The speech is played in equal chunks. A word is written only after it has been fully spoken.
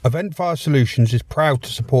Event Fire Solutions is proud to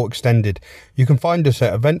support Extended. You can find us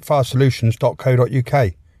at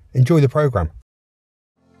eventfiresolutions.co.uk. Enjoy the programme.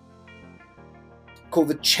 Called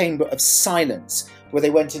the Chamber of Silence, where they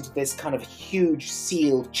went into this kind of huge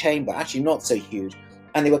sealed chamber, actually not so huge,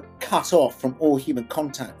 and they were cut off from all human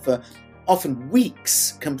contact for often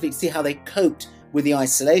weeks, complete. See how they coped with the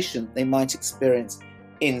isolation they might experience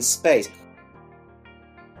in space.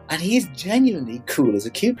 And he is genuinely cool as a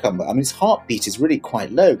cucumber. I mean, his heartbeat is really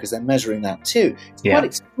quite low because they're measuring that too. It's quite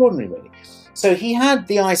extraordinary, really. So he had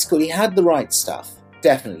the ice cool, he had the right stuff,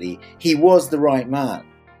 definitely. He was the right man.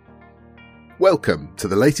 Welcome to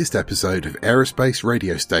the latest episode of Aerospace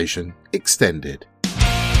Radio Station Extended.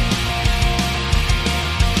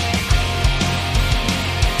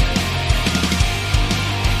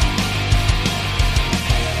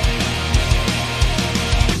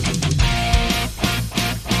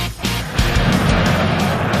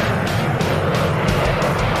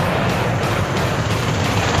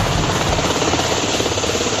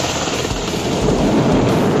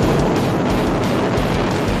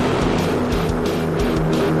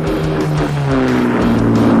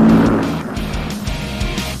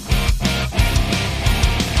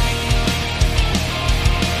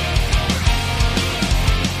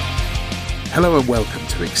 Hello and welcome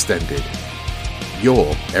to Extended,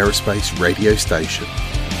 your aerospace radio station.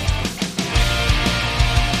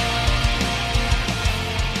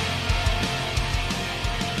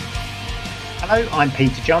 Hello, I'm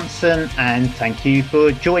Peter Johnson and thank you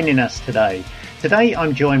for joining us today. Today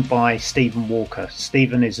I'm joined by Stephen Walker.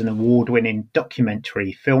 Stephen is an award-winning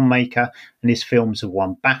documentary filmmaker and his films have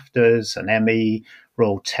won BAFTAs, an Emmy,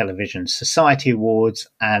 Royal Television Society Awards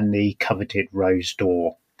and the coveted Rose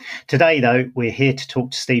d'Or. Today, though, we're here to talk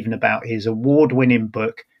to Stephen about his award-winning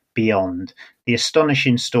book, Beyond, the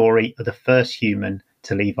astonishing story of the first human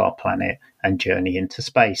to leave our planet and journey into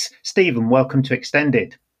space. Stephen, welcome to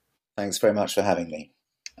Extended. Thanks very much for having me.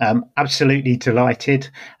 Absolutely delighted.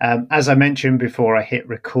 As I mentioned before I hit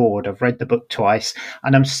record, I've read the book twice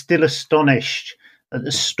and I'm still astonished at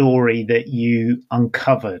the story that you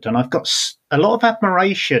uncovered. And I've got a lot of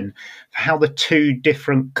admiration for how the two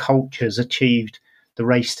different cultures achieved the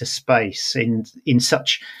race to space in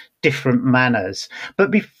such different manners. But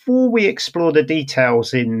before we explore the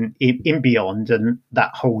details in Beyond and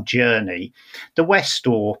that whole journey, the West,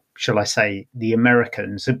 or shall I say the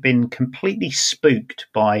Americans, have been completely spooked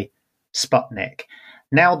by Sputnik.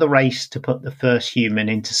 Now the race to put the first human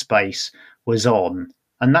into space was on.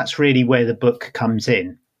 And that's really where the book comes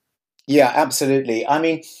in. Yeah, absolutely. I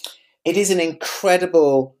mean, it is an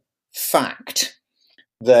incredible fact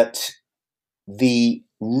that the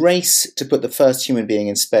race to put the first human being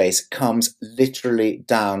in space comes literally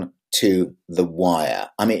down to the wire.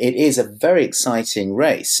 I mean, it is a very exciting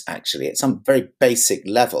race, actually, at some very basic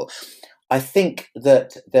level. I think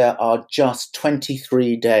that there are just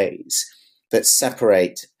 23 days that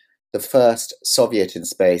separate the first Soviet in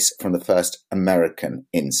space from the first American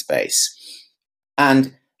in space.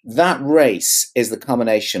 And that race is the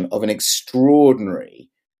culmination of an extraordinary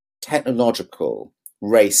technological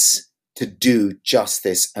race to do just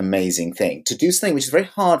this amazing thing, to do something which is very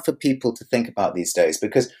hard for people to think about these days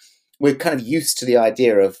because we're kind of used to the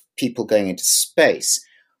idea of people going into space.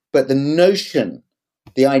 But the notion,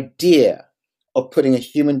 the idea of putting a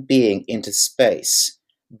human being into space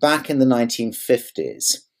back in the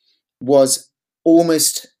 1950s was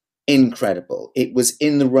almost incredible. It was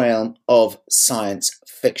in the realm of science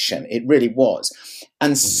fiction. It really was.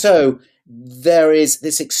 And so there is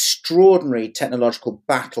this extraordinary technological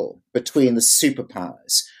battle between the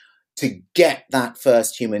superpowers to get that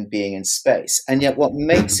first human being in space. And yet what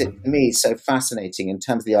makes it, to me, so fascinating in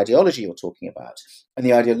terms of the ideology you're talking about and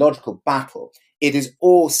the ideological battle, it is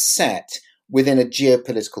all set within a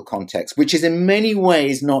geopolitical context, which is in many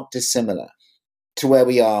ways not dissimilar to where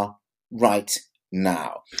we are right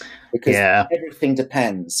now. Because everything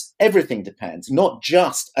depends, not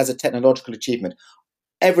just as a technological achievement.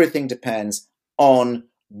 Everything depends on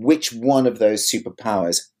which one of those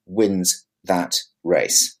superpowers wins that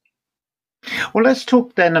race. Well, let's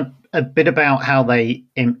talk then a bit about how they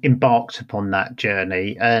embarked upon that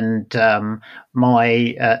journey and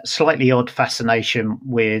my slightly odd fascination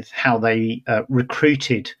with how they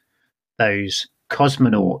recruited those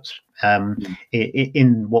cosmonauts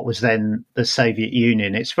in what was then the Soviet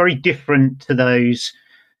Union. It's very different to those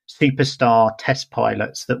superstar test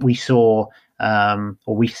pilots that we saw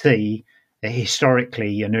or we see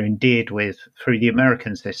historically and are endeared with through the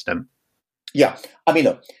American system. Yeah. I mean,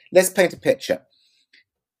 look, let's paint a picture.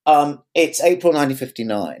 It's April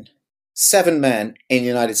 1959. 7 men in the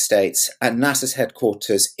United States at NASA's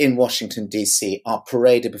headquarters in Washington, D.C. are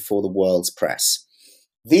paraded before the world's press.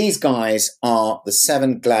 These guys are the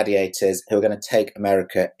 7 gladiators who are going to take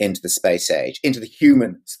America into the space age, into the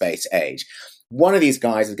human space age. One of these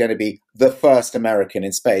guys is going to be the first American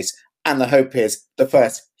in space, and the hope is the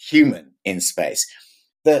first human in space.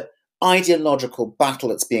 The ideological battle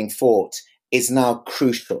that's being fought is now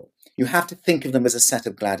crucial. You have to think of them as a set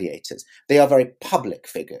of gladiators. They are very public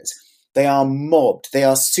figures. They are mobbed. They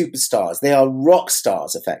are superstars. They are rock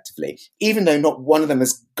stars, effectively, even though not one of them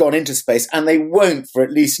has gone into space, and they won't for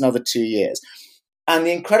at least another 2 years. And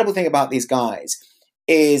the incredible thing about these guys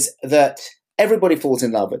is that everybody falls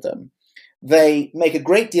in love with them. They make a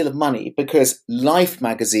great deal of money because Life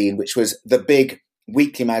magazine, which was the big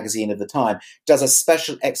weekly magazine of the time, does a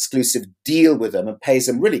special exclusive deal with them and pays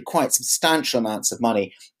them really quite substantial amounts of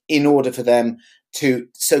money in order for them to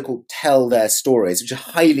so-called tell their stories, which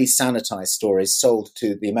are highly sanitized stories sold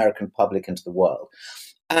to the American public and to the world.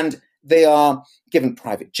 And they are given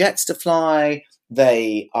private jets to fly.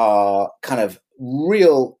 They are kind of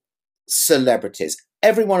real celebrities.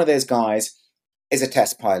 Every one of those guys is a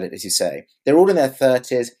test pilot, as you say. They're all in their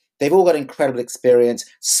 30s. They've all got incredible experience.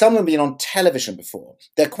 Some of them have been on television before.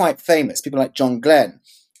 They're quite famous. People like John Glenn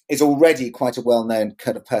is already quite a well-known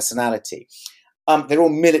kind of personality. They're all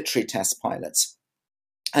military test pilots.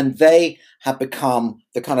 And they have become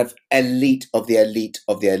the kind of elite of the elite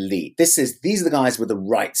of the elite. These are the guys with the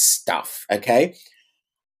right stuff, okay?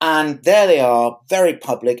 And there they are, very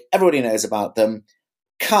public. Everybody knows about them.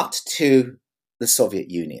 Cut to the Soviet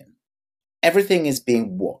Union. Everything is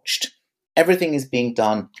being watched. Everything is being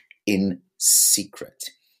done in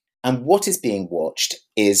secret. And what is being watched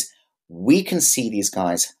is we can see these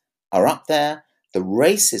guys are up there. The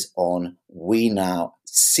race is on. We now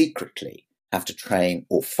secretly have to train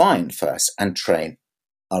or find first and train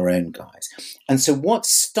our own guys. And so what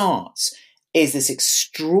starts is this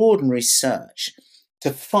extraordinary search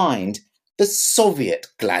to find the Soviet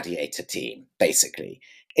gladiator team, basically.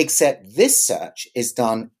 Except this search is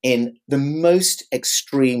done in the most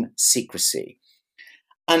extreme secrecy.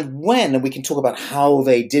 And we can talk about how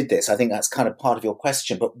they did this, I think that's kind of part of your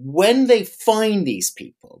question, but when they find these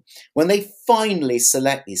people, when they finally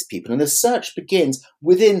select these people, and the search begins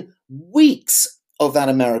within weeks of that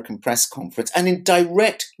American press conference and in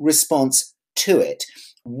direct response to it,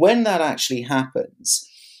 when that actually happens,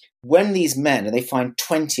 when these men, and they find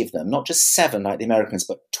 20 of them, not just 7 like the Americans,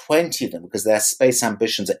 but 20 of them, because their space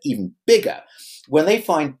ambitions are even bigger, when they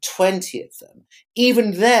find 20 of them,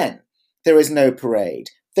 even then, there is no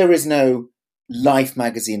parade. There is no Life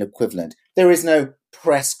magazine equivalent. There is no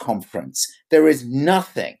press conference. There is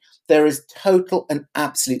nothing. There is total and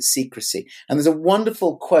absolute secrecy. And there's a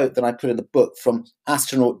wonderful quote that I put in the book from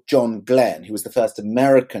astronaut John Glenn, who was the first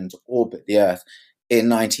American to orbit the Earth in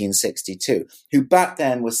 1962, who back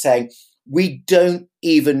then was saying, we don't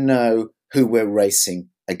even know who we're racing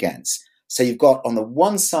against. So you've got on the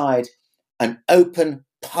one side an open,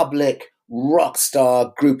 public, rock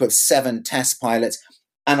star group of 7 test pilots.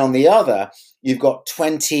 And on the other, you've got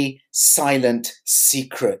 20 silent,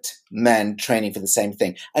 secret men training for the same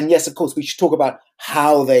thing. And yes, of course, we should talk about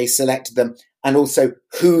how they selected them and also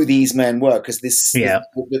who these men were, because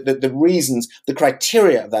the reasons, the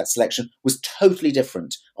criteria of that selection was totally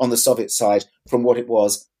different on the Soviet side from what it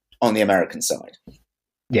was on the American side.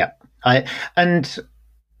 Yeah.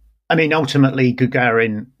 Ultimately,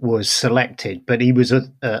 Gagarin was selected, but he was a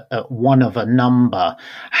one of a number.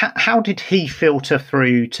 How did he filter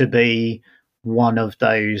through to be one of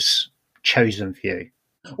those chosen few?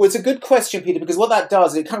 Well, it's a good question, Peter, because what that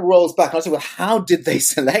does is it kind of rolls back and I say, well, how did they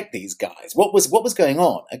select these guys? What was going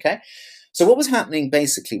on? Okay. So what was happening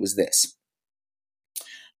basically was this.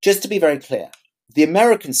 Just to be very clear, the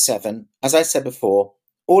American 7, as I said before,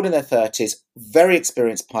 all in their 30s, very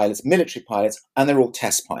experienced pilots, military pilots, and they're all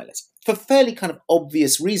test pilots for fairly kind of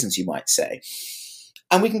obvious reasons, you might say.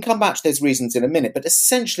 And we can come back to those reasons in a minute, but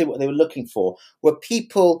essentially what they were looking for were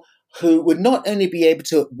people who would not only be able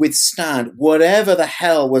to withstand whatever the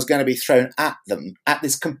hell was going to be thrown at them at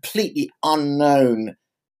this completely unknown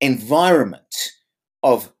environment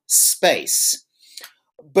of space,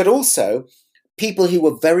 but also people who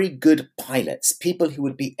were very good pilots, people who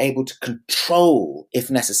would be able to control, if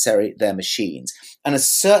necessary, their machines. And a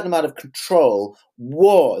certain amount of control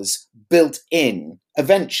was built in,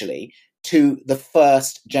 eventually, to the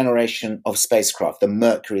first generation of spacecraft, the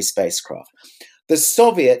Mercury spacecraft. The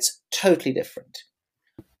Soviets, totally different.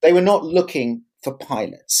 They were not looking for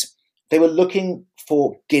pilots. They were looking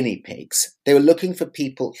for guinea pigs. They were looking for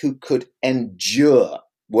people who could endure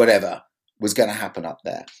whatever was going to happen up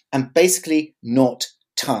there and basically not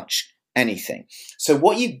touch anything. So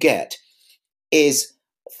what you get is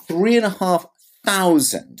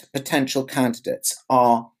 3,500 potential candidates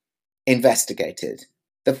are investigated.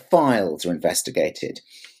 The files are investigated.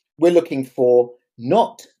 We're looking for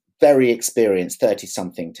not very experienced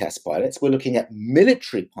 30-something test pilots. We're looking at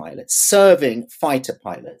military pilots, serving fighter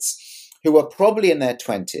pilots, who are probably in their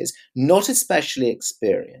 20s, not especially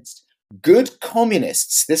experienced, good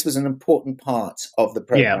communists. This was an important part of the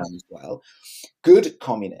program as well. Good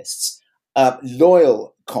communists,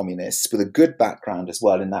 loyal communists with a good background as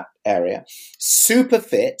well in that area, super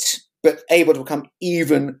fit, but able to become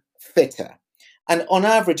even fitter. And on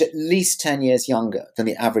average, at least 10 years younger than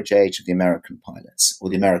the average age of the American pilots or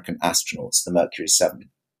the American astronauts, the Mercury 7.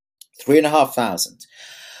 3,500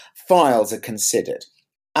 files are considered.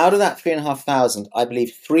 Out of that 3,500, I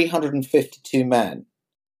believe 352 men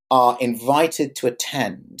are invited to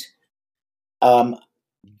attend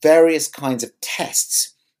various kinds of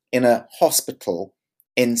tests in a hospital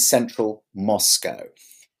in central Moscow.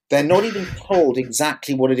 They're not even told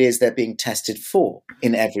exactly what it is they're being tested for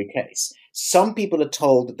in every case. Some people are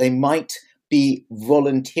told that they might be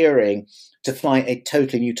volunteering to fly a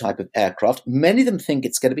totally new type of aircraft. Many of them think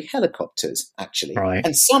it's going to be helicopters, actually. Right.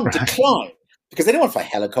 And some decline because they don't want to fly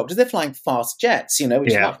helicopters. They're flying fast jets, which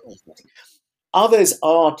is much more exciting. Others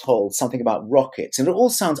are told something about rockets, and it all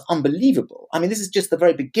sounds unbelievable. I mean, this is just the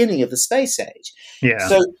very beginning of the space age. Yeah.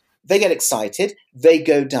 So they get excited, they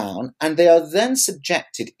go down, and they are then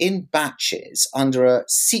subjected in batches under a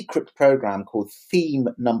secret program called Theme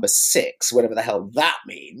Number 6, whatever the hell that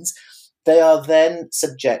means. They are then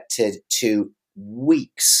subjected to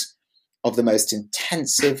weeks of the most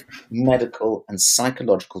intensive medical and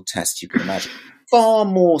psychological tests you can imagine, far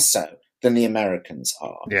more so than the Americans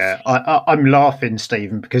are. Yeah, I'm laughing,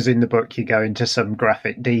 Stephen, because in the book you go into some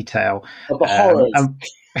graphic detail. Of the horrors.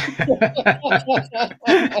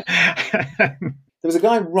 There was a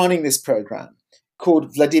guy running this program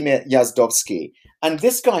called Vladimir Yazdovsky, and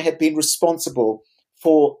this guy had been responsible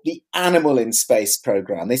for the Animal in Space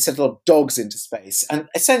program. They sent a lot of dogs into space, and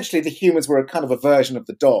essentially the humans were a kind of a version of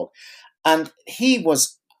the dog. And he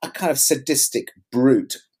was a kind of sadistic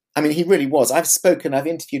brute. I mean, he really was. I've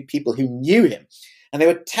interviewed people who knew him, and they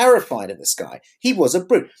were terrified of this guy. He was a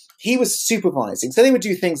brute. He was supervising. So they would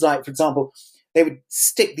do things like, for example, they would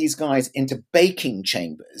stick these guys into baking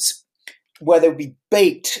chambers where they would be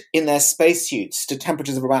baked in their spacesuits to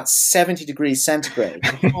temperatures of about 70 degrees centigrade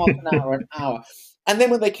for half an hour. And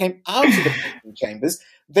then when they came out of the baking chambers,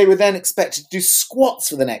 they were then expected to do squats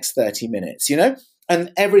for the next 30 minutes,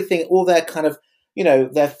 and everything, all their kind of,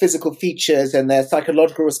 their physical features and their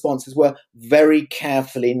psychological responses were very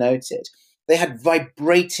carefully noted. They had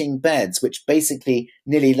vibrating beds, which basically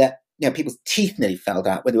nearly people's teeth nearly fell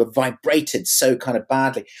out when they were vibrated so kind of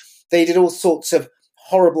badly. They did all sorts of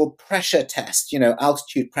horrible pressure tests,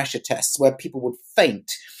 altitude pressure tests where people would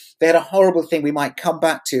faint. They had a horrible thing we might come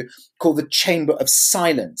back to called the Chamber of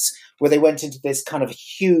Silence, where they went into this kind of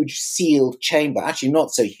huge sealed chamber, actually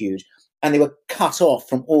not so huge, and they were cut off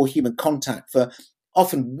from all human contact for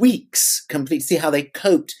often weeks, see how they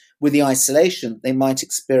coped with the isolation they might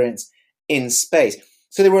experience in space.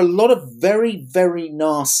 So there were a lot of very, very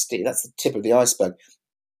nasty, that's the tip of the iceberg,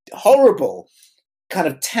 horrible kind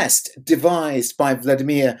of test devised by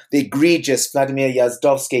the egregious Vladimir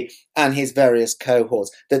Yazdovsky and his various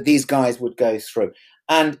cohorts that these guys would go through.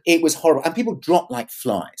 And it was horrible. And people dropped like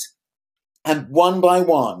flies. And one by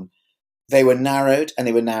one, they were narrowed and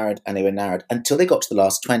they were narrowed and they were narrowed until they got to the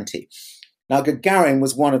last 20. Now, Gagarin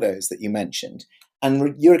was one of those that you mentioned.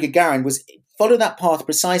 And Yuri Gagarin followed that path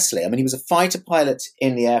precisely. I mean, he was a fighter pilot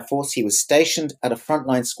in the Air Force. He was stationed at a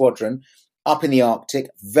frontline squadron up in the Arctic,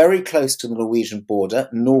 very close to the Norwegian border,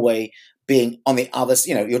 Norway being on the other,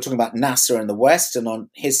 you're talking about NASA in the west, and on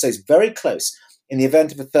his, so he's very close. In the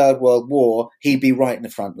event of a Third World War, he'd be right in the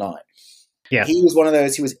front line. Yeah. He was one of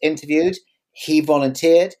those who was interviewed. He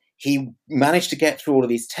volunteered. He managed to get through all of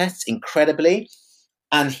these tests incredibly,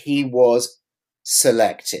 and he was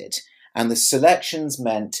selected. And the selections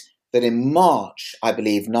meant that in March, I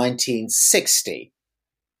believe, 1960,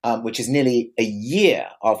 which is nearly a year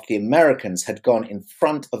after the Americans had gone in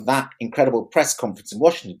front of that incredible press conference in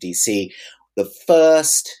Washington, D.C., the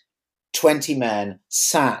first 20 men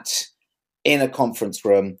sat in a conference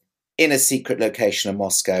room in a secret location in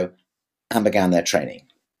Moscow and began their training.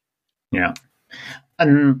 Yeah.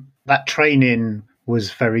 And that training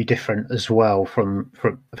was very different as well from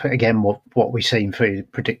again, what we've seen through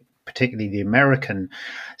particularly the American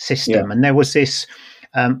system. Yeah. And there was this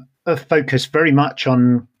a focus very much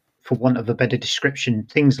on, for want of a better description,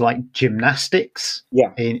 things like gymnastics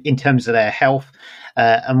in terms of their health,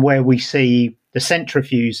 and where we see the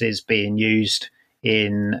centrifuges being used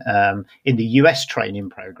in the US training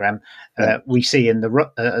program. We see in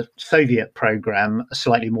the Soviet program a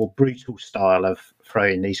slightly more brutal style of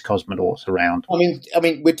throwing these cosmonauts around. I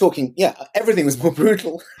mean, we're talking, everything was more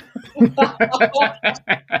brutal.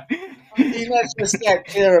 Let's get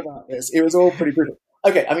clear about this. It was all pretty brutal.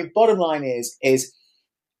 Okay, I mean, bottom line is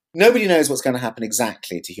nobody knows what's going to happen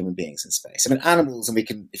exactly to human beings in space. I mean, animals, and we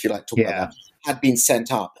can, if you like, talk about that, had been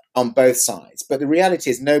sent up on both sides. But the reality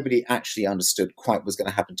is nobody actually understood quite what was going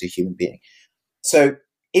to happen to a human being. So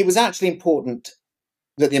it was actually important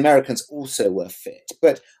that the Americans also were fit.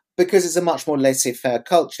 But because it's a much more laissez-faire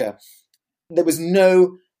culture, there was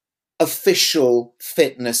no official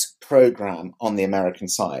fitness program on the American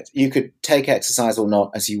side. You could take exercise or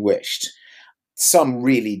not as you wished. Some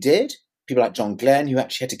really did. People like John Glenn, who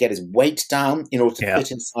actually had to get his weight down in order to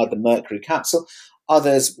fit inside the Mercury capsule.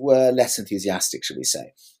 Others were less enthusiastic, shall we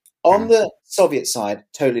say. On the Soviet side,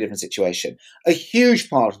 totally different situation. A huge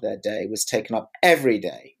part of their day was taken up every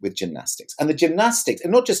day with gymnastics. And the gymnastics,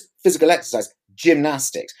 and not just physical exercise,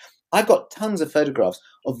 gymnastics. I've got tons of photographs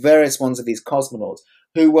of various ones of these cosmonauts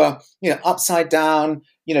who were, upside down,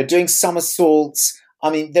 doing somersaults. I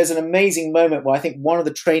mean, there's an amazing moment where I think one of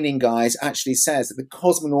the training guys actually says that the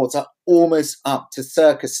cosmonauts are almost up to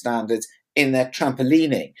circus standards in their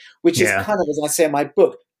trampolining, which is kind of, as I say in my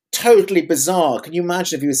book, totally bizarre. Can you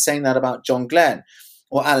imagine if he was saying that about John Glenn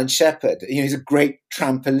or Alan Shepard? He's a great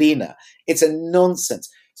trampoliner. It's a nonsense.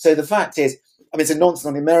 So the fact is, it's a nonsense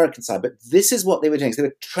on the American side, but this is what they were doing. So they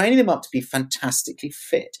were training them up to be fantastically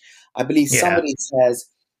fit. I believe somebody says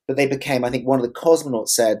that they became, I think one of the cosmonauts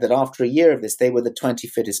said that after a year of this, they were the 20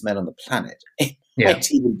 fittest men on the planet. It might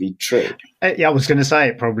even be true. I was going to say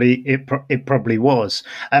it probably was.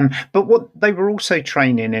 But what they were also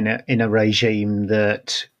training in a regime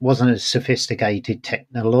that wasn't as sophisticated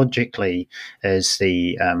technologically as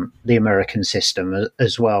the American system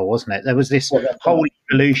as well, wasn't it? There was this whole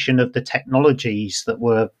evolution of the technologies that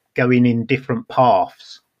were going in different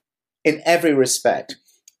paths. In every respect,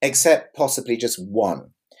 except possibly just one.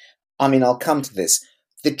 I mean, I'll come to this.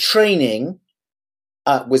 The training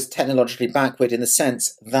was technologically backward in the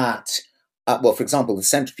sense that, for example, the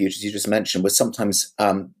centrifuges you just mentioned were sometimes,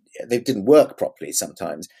 they didn't work properly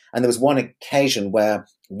sometimes. And there was one occasion where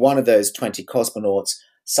one of those 20 cosmonauts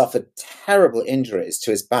suffered terrible injuries to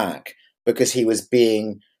his back because he was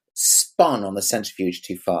being spun on the centrifuge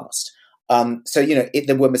too fast.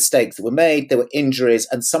 There were mistakes that were made, there were injuries,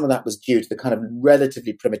 and some of that was due to the kind of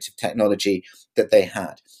relatively primitive technology that they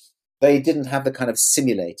had. They didn't have the kind of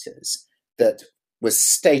simulators that was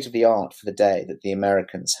state of the art for the day that the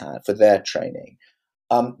Americans had for their training.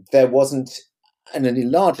 There wasn't, in any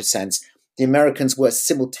larger sense, the Americans were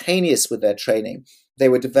simultaneous with their training. They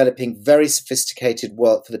were developing very sophisticated,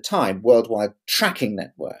 for the time, worldwide tracking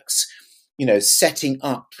networks. Setting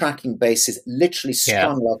up tracking bases literally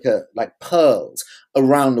strung like pearls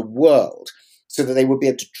around the world so that they would be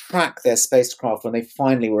able to track their spacecraft when they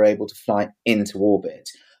finally were able to fly into orbit.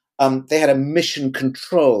 They had a mission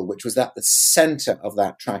control, which was at the center of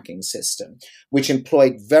that tracking system, which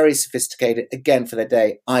employed very sophisticated, again for their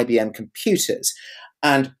day, IBM computers.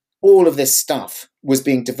 And all of this stuff was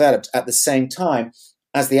being developed at the same time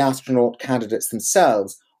as the astronaut candidates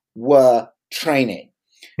themselves were training.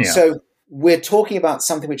 Yeah. So we're talking about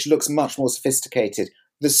something which looks much more sophisticated.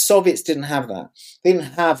 The Soviets didn't have that. They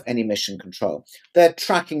didn't have any mission control. Their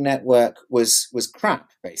tracking network was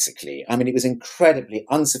crap, basically. I mean, it was incredibly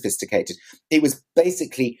unsophisticated. It was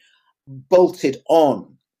basically bolted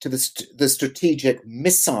on to the strategic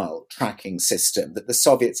missile tracking system that the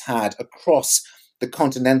Soviets had across the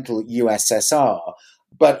continental USSR.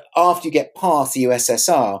 But after you get past the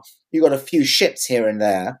USSR, you've got a few ships here and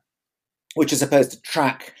there, which are supposed to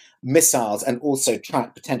track missiles and also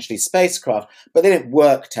track potentially spacecraft, but they don't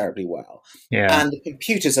work terribly well. Yeah. And the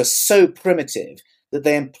computers are so primitive that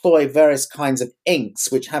they employ various kinds of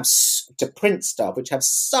inks which have to print stuff, which have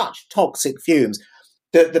such toxic fumes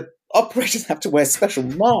that the operators have to wear special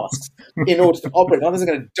masks in order to operate. Others are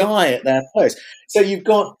going to die at their post. So you've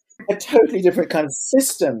got a totally different kind of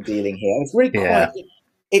system dealing here. It's really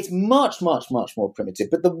it's much, much, much more primitive.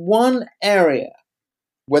 But the one area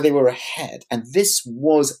where they were ahead, and this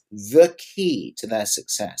was the key to their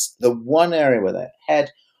success, the one area where they're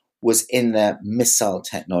ahead was in their missile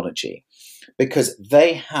technology, because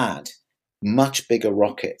they had much bigger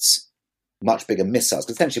rockets, much bigger missiles.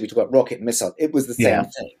 Because essentially we talk about rocket and missile. It was the same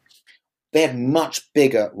thing. They had much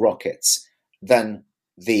bigger rockets than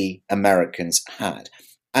the Americans had.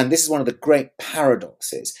 And this is one of the great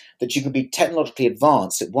paradoxes, that you can be technologically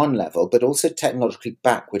advanced at one level, but also technologically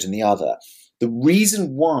backward in the other. The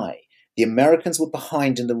reason why the Americans were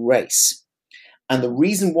behind in the race. And the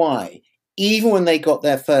reason why, even when they got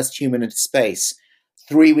their first human into space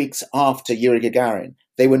 3 weeks after Yuri Gagarin,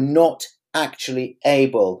 they were not actually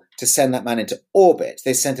able to send that man into orbit.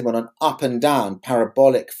 They sent him on an up and down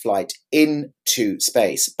parabolic flight into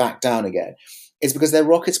space, back down again. It's because their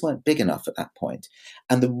rockets weren't big enough at that point.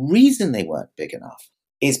 And the reason they weren't big enough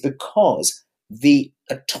is because the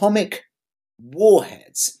atomic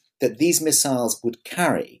warheads that these missiles would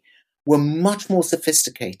carry were much more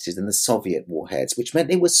sophisticated than the Soviet warheads, which meant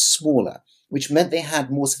they were smaller, which meant they had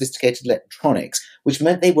more sophisticated electronics, which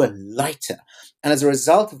meant they were lighter. And as a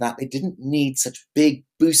result of that, they didn't need such big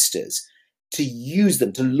boosters to use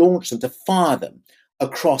them, to launch them, to fire them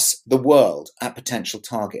across the world at potential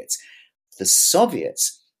targets. The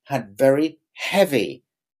Soviets had very heavy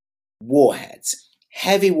warheads.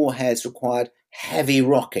 Heavy warheads required heavy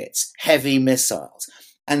rockets, heavy missiles.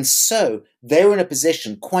 And so they were in a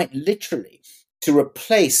position, quite literally, to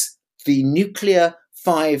replace the nuclear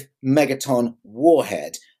 5-megaton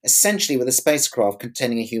warhead, essentially with a spacecraft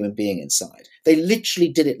containing a human being inside. They literally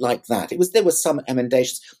did it like that. There were some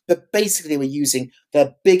emendations, but basically they were using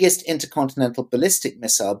their biggest intercontinental ballistic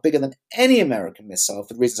missile, bigger than any American missile,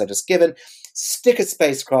 for the reasons I've just given, stick a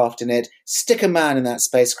spacecraft in it, stick a man in that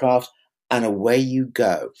spacecraft, and away you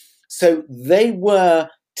go. So they were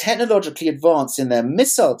technologically advanced in their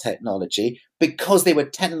missile technology because they were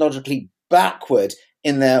technologically backward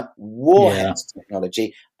in their warhead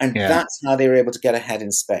technology, and that's how they were able to get ahead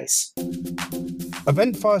in space.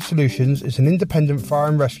 Event Fire Solutions is an independent fire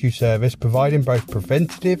and rescue service providing both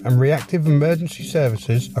preventative and reactive emergency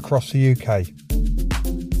services across the UK.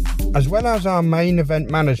 As well as our main event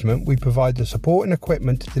management, we provide the support and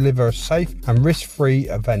equipment to deliver a safe and risk-free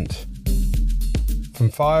event. From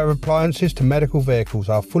fire appliances to medical vehicles,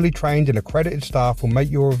 our fully trained and accredited staff will make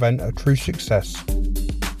your event a true success.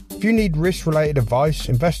 If you need risk-related advice,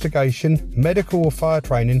 investigation, medical or fire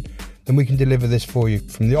training, then we can deliver this for you.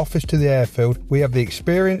 From the office to the airfield, we have the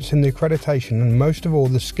experience and the accreditation and most of all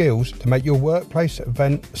the skills to make your workplace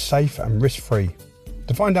event safe and risk-free.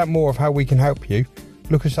 To find out more of how we can help you,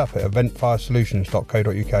 look us up at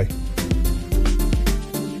eventfiresolutions.co.uk.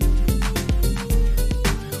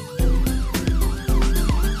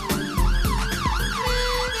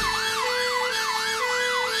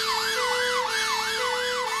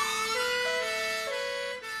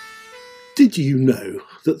 Did you know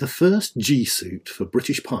that the first G-suit for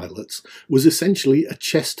British pilots was essentially a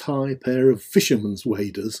chest-high pair of fisherman's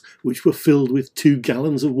waders which were filled with 2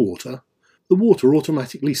 gallons of water? The water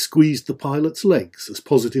automatically squeezed the pilot's legs as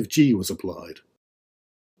positive G was applied.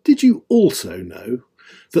 Did you also know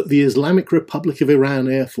that the Islamic Republic of Iran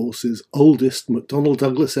Air Force's oldest McDonnell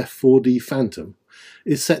Douglas F-4D Phantom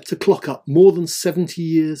is set to clock up more than 70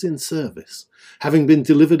 years in service, having been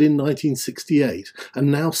delivered in 1968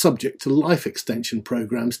 and now subject to life extension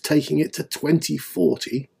programs taking it to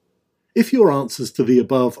 2040? If your answers to the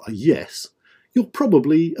above are yes, you're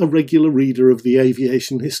probably a regular reader of The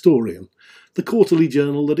Aviation Historian, the quarterly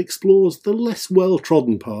journal that explores the less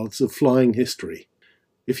well-trodden paths of flying history.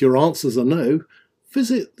 If your answers are no,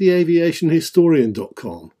 visit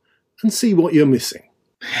theaviationhistorian.com and see what you're missing.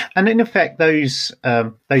 And in effect, those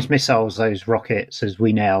missiles, those rockets, as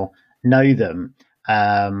we now know them,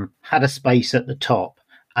 had a space at the top,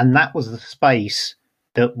 and that was the space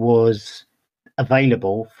that was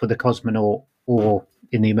available for the cosmonaut, or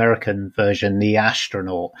in the American version, the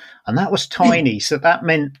astronaut. And that was tiny, so that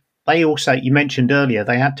meant they also, you mentioned earlier,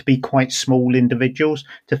 they had to be quite small individuals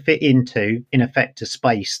to fit into, in effect, a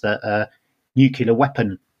space that a nuclear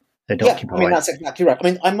weapon had occupied. I mean, that's exactly right. I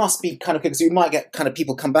mean, I must be kind of, because you might get kind of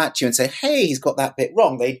people come back to you and say, hey, he's got that bit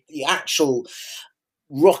wrong. The actual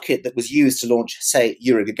rocket that was used to launch, say,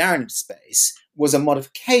 Yuri Gagarin into space was a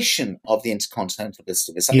modification of the intercontinental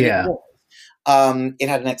ballistic missile. It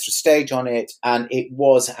had an extra stage on it, and it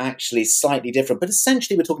was actually slightly different. But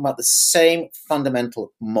essentially, we're talking about the same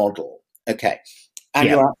fundamental model. Okay. And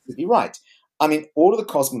you're absolutely right. I mean, all of the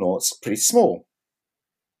cosmonauts are pretty small.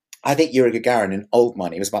 I think Yuri Gagarin in old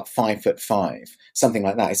money was about 5'5", something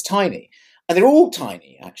like that. It's tiny. And they're all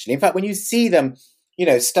tiny, actually. In fact, when you see them,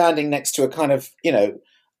 standing next to a kind of,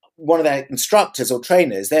 one of their instructors or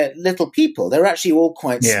trainers, they're little people. They're actually all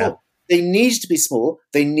quite small. They needed to be small.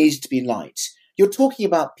 They needed to be light. You're talking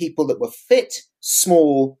about people that were fit,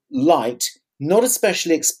 small, light, not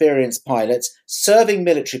especially experienced pilots, serving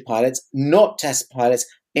military pilots, not test pilots,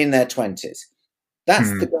 in their 20s.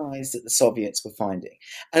 That's the guys that the Soviets were finding.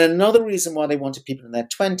 And another reason why they wanted people in their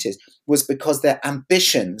 20s was because their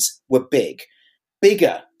ambitions were big.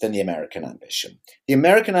 bigger than the American ambition. The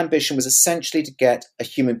American ambition was essentially to get a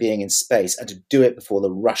human being in space and to do it before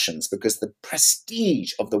the Russians, because the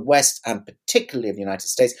prestige of the West, and particularly of the United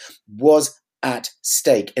States, was at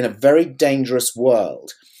stake in a very dangerous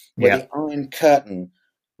world where the Iron Curtain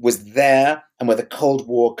was there and where the Cold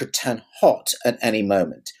War could turn hot at any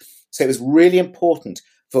moment. So it was really important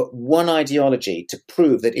for one ideology to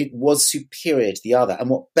prove that it was superior to the other. And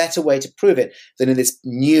what better way to prove it than in this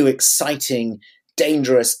new, exciting,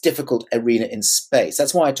 dangerous, difficult arena in space?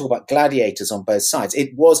 That's why I talk about gladiators on both sides.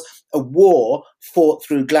 It was a war fought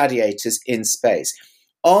through gladiators in space.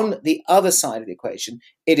 On the other side of the equation,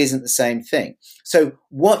 it isn't the same thing. So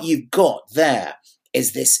what you've got there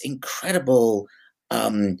is this incredible,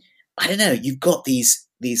 you've got these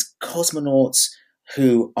cosmonauts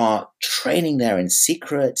who are training there in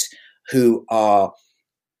secret, who are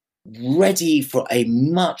ready for a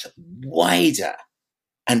much wider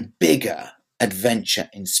and bigger adventure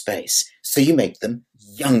in space. So you make them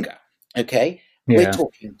younger, okay? Yeah. We're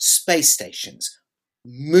talking space stations,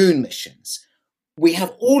 moon missions. We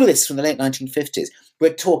have all of this from the late 1950s.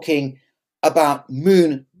 We're talking about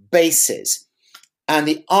moon bases. And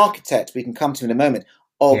the architect, we can come to in a moment,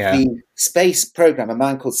 of the space program, a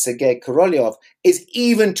man called Sergei Korolev, is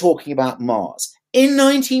even talking about Mars in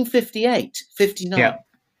 1958, 59. Yeah.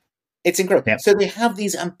 It's incredible. Yeah. So they have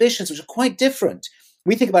these ambitions which are quite different.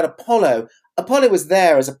 We think about Apollo. Apollo was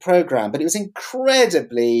there as a program, but it was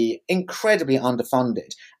incredibly, incredibly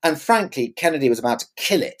underfunded. And frankly, Kennedy was about to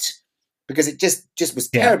kill it because it just was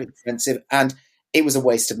terribly expensive, and it was a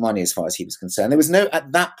waste of money as far as he was concerned. There was no,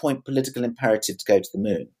 at that point, political imperative to go to the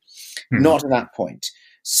moon. Not at that point.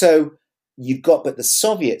 So you've got, but the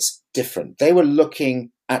Soviets, different. They were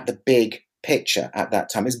looking at the big picture at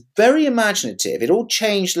that time. It's very imaginative. It all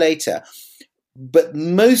changed later. But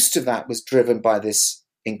most of that was driven by this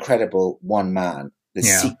incredible one man,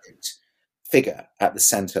 this secret figure at the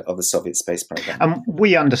center of the Soviet space program.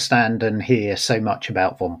 We understand and hear so much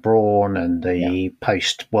about von Braun and the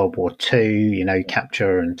post-World War II,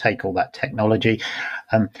 capture and take all that technology.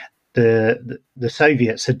 The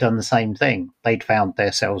Soviets had done the same thing. They'd found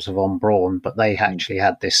themselves a von Braun, but they actually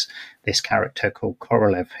had this character called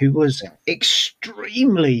Korolev, who was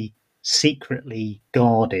extremely secretly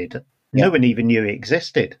guarded. No one even knew he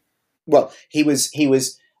existed. Well, he was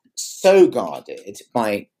so guarded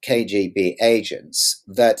by KGB agents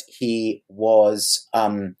that he was,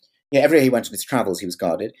 everywhere he went on his travels, he was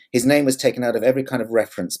guarded. His name was taken out of every kind of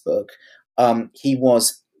reference book. He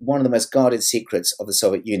was one of the most guarded secrets of the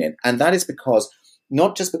Soviet Union. And that is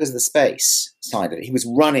not just because of the space side of it. He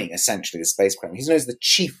was running essentially the space program. He's known as the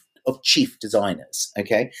chief of chief designers,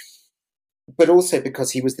 okay? But also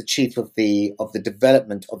because he was the chief of the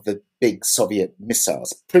development of the big Soviet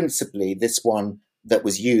missiles, principally this one that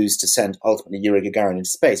was used to send ultimately Yuri Gagarin into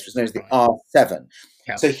space, which was known as the R-7.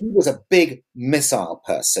 Yeah. So he was a big missile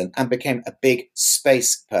person and became a big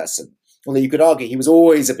space person. Although you could argue he was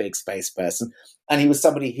always a big space person, and he was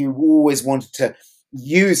somebody who always wanted to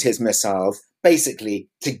use his missiles basically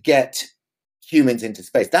to get humans into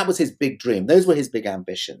space. That was his big dream. Those were his big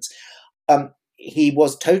ambitions. He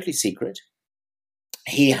was totally secret.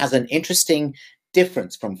 He has an interesting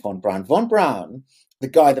difference from von Braun. Von Braun, the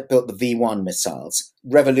guy that built the V-1 missiles,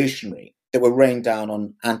 revolutionary, that were rained down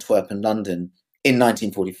on Antwerp and London in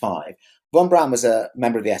 1945. Von Braun was a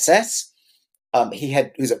member of the SS.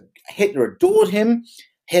 Hitler adored him.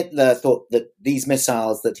 Hitler thought that these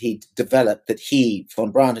missiles that he developed,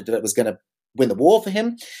 von Braun had developed, was going to win the war for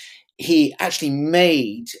him. He actually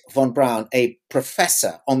made von Braun a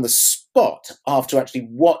professor on the spot after actually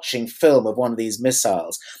watching film of one of these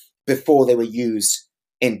missiles before they were used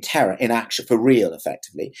in action, for real,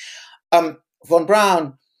 effectively. Von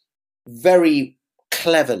Braun very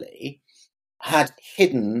cleverly had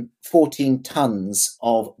hidden 14 tons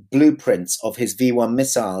of blueprints of his V-1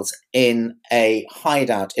 missiles in a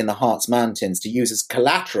hideout in the Harz Mountains to use as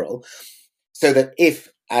collateral, so that if,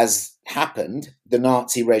 as happened, the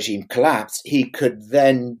Nazi regime collapsed, he could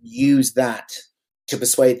then use that to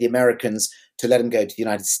persuade the Americans to let him go to the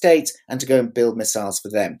United States and to go and build missiles for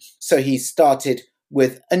them. So he started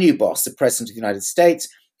with a new boss, the President of the United States,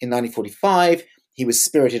 in 1945. He was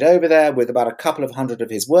spirited over there with about a couple of hundred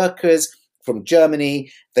of his workers from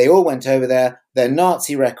Germany. They all went over there. Their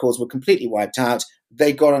Nazi records were completely wiped out.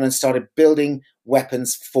 They got on and started building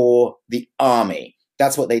weapons for the army.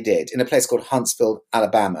 That's what they did in a place called Huntsville,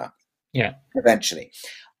 Alabama. Yeah. Eventually.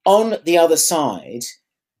 On the other side,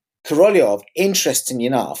 Korolev, interestingly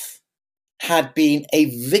enough, had been a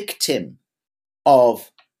victim of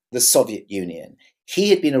the Soviet Union. He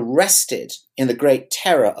had been arrested in the Great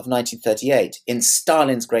Terror of 1938, in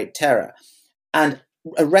Stalin's Great Terror. and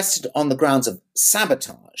arrested on the grounds of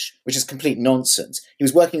sabotage, which is complete nonsense. He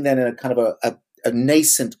was working then in a kind of a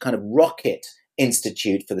nascent kind of rocket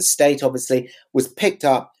institute for the state, obviously, was picked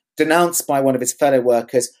up, denounced by one of his fellow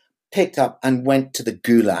workers, picked up and went to the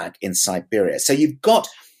Gulag in Siberia. So you've got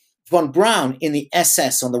von Braun in the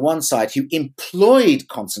SS on the one side, who employed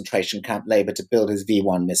concentration camp labor to build his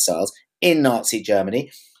V-1 missiles in Nazi Germany.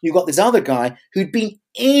 You've got this other guy who'd been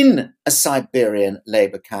in a Siberian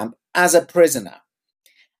labor camp as a prisoner.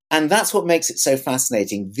 And that's what makes it so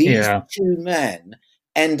fascinating. These two men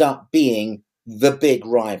end up being the big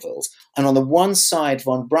rivals. And on the one side,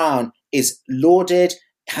 von Braun is lauded,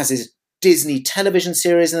 has his Disney television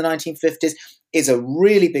series in the 1950s, is a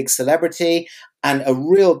really big celebrity and a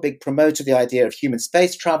real big promoter of the idea of human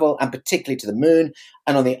space travel, and particularly to the moon.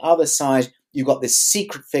 And on the other side, you've got this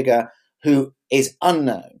secret figure who is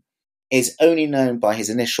unknown, is only known by his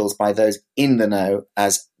initials by those in the know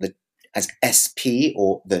as SP,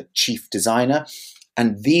 or the chief designer.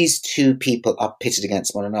 And these two people are pitted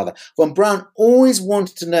against one another. Von Braun always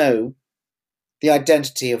wanted to know the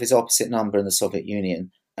identity of his opposite number in the Soviet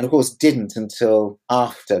Union, and of course didn't until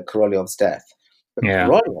after Korolyov's death. But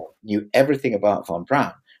Korolyov knew everything about von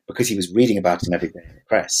Braun because he was reading about him every day in the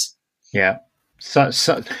press. Yeah,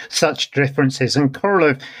 such differences. And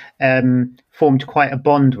Korolev formed quite a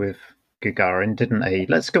bond with Gagarin, didn't he?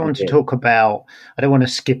 Let's go on to talk about, I don't want to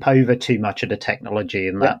skip over too much of the technology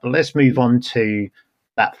in that, but let's move on to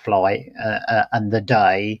that flight and the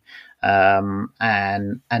day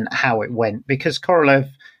and how it went. Because Korolev,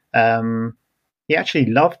 he actually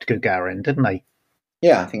loved Gagarin, didn't he?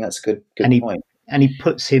 Yeah, I think that's a good point. And he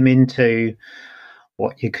puts him into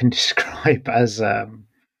what you can describe as a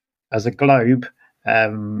globe.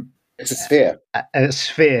 It's a sphere. A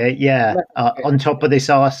sphere, yeah, on top of this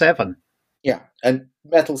R7. Yeah, a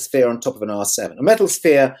metal sphere on top of an R7. A metal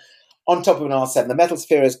sphere on top of an R7. The metal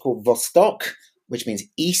sphere is called Vostok, which means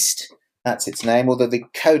east. That's its name, although the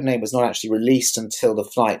code name was not actually released until the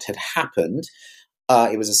flight had happened.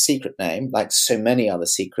 It was a secret name, like so many other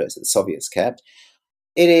secrets that the Soviets kept.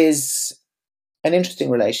 It is an interesting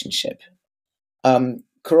relationship.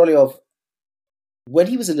 Korolyov, when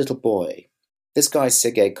he was a little boy, this guy,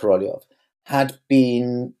 Sergei Korolyov, had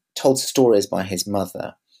been told stories by his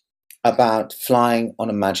mother about flying on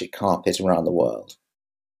a magic carpet around the world.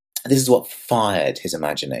 This is what fired his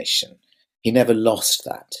imagination. He never lost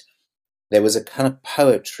that. There was a kind of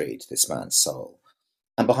poetry to this man's soul.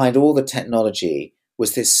 And behind all the technology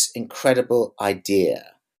was this incredible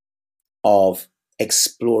idea of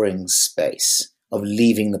exploring space, of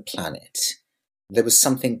leaving the planet. There was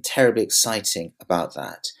something terribly exciting about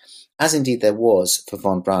that, as indeed there was for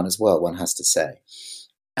von Braun as well, one has to say.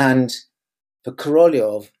 And for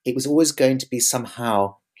Korolyov, it was always going to be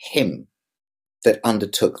somehow him that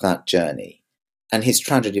undertook that journey. And his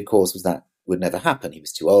tragedy, of course, was that would never happen. He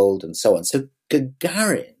was too old and so on. So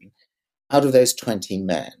Gagarin, out of those 20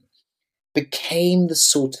 men, became the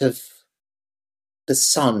sort of the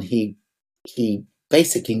son he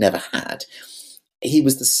basically never had. He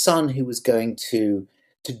was the son who was going to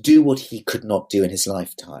do what he could not do in his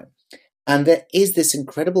lifetime. And there is this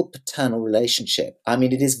incredible paternal relationship. I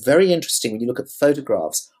mean, it is very interesting when you look at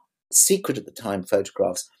photographs, secret at the time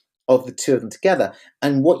photographs of the two of them together.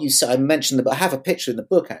 And what you see, I mentioned, I have a picture in the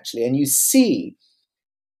book actually, and you see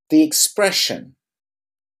the expression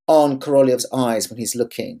on Korolyov's eyes when he's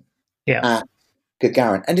looking at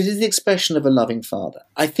Gagarin. And it is the expression of a loving father.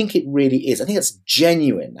 I think it really is. I think it's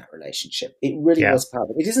genuine, that relationship. It really was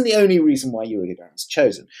powerful. It isn't the only reason why Yuri Gagarin was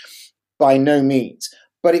chosen, by no means.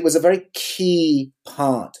 But it was a very key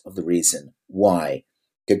part of the reason why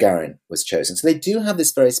Gagarin was chosen. So they do have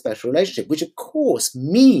this very special relationship, which of course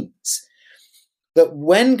means that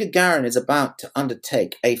when Gagarin is about to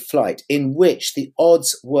undertake a flight in which the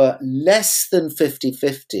odds were less than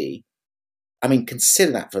 50-50, I mean,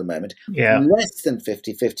 consider that for a moment, less than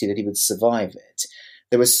 50-50 that he would survive it.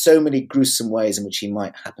 There were so many gruesome ways in which he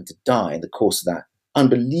might happen to die in the course of that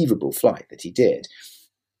unbelievable flight that he did.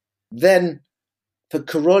 Then for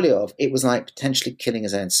Korolyov, it was like potentially killing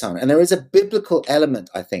his own son. And there is a biblical element,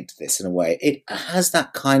 I think, to this in a way. It has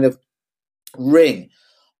that kind of ring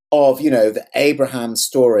of, the Abraham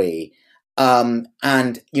story. And,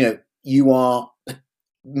 you are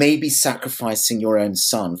maybe sacrificing your own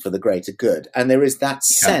son for the greater good. And there is that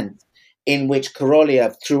sense in which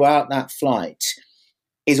Korolyov, throughout that flight,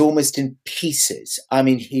 is almost in pieces. I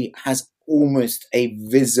mean, he has almost a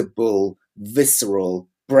visible, visceral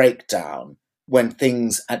breakdown when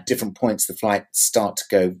things at different points of the flight start to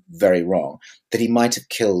go very wrong, that he might have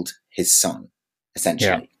killed his son,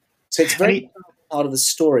 essentially. So it's very part of the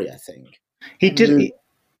story, I think. He did.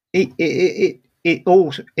 it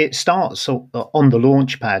starts on the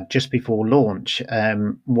launch pad just before launch,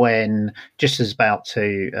 when just as about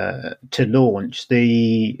to launch,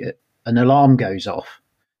 an alarm goes off,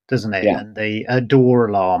 doesn't it? Yeah. And the door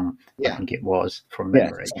alarm, I Yeah. think it was from Yeah,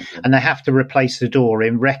 memory, exactly. and they have to replace the door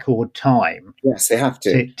in record time. Yes, they have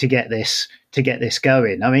to. to get this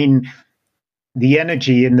going. I mean, the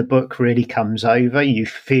energy in the book really comes over. You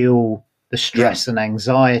feel the Yeah. stress and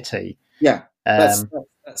anxiety. Yeah. That's Um,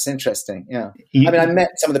 interesting. Yeah. I mean, I you,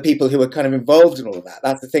 met some of the people who were kind of involved in all of that.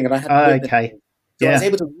 That's the thing. And I had written it. okay, So I was yeah,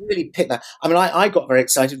 able to really pick that. I mean, I got very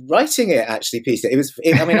excited writing it, actually, Peter.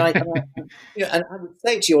 I mean, and I would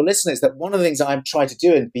say to your listeners that one of the things I'm trying to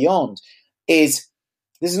do and beyond is,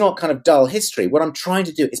 this is not kind of dull history. What I'm trying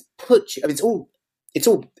to do is I mean, it's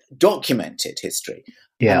all documented history.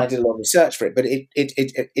 And I yeah, did a lot of research for it, but it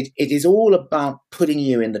is all about putting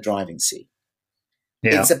you in the driving seat.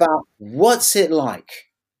 yeah, It's about what's it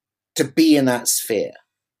like to be in that sphere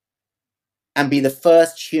and be the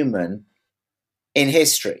first human in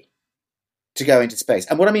history to go into space.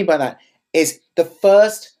 And what I mean by that is the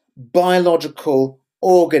first biological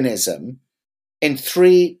organism in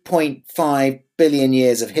 3.5 billion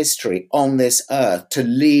years of history on this Earth to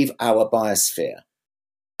leave our biosphere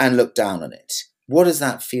and look down on it. What does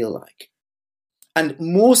that feel like? And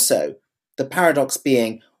more so, the paradox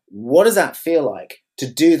being, what does that feel like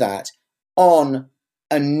to do that on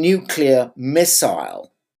a nuclear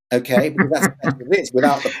missile? Okay, because that's what it is,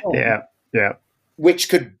 without the bomb, yeah, which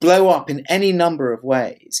could blow up in any number of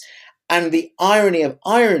ways. And the irony of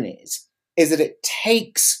ironies is that it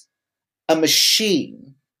takes a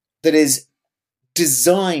machine that is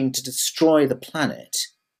designed to destroy the planet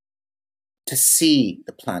to see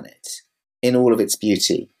the planet in all of its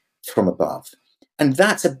beauty from above. And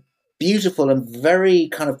that's a beautiful and very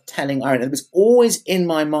kind of telling irony. It was always in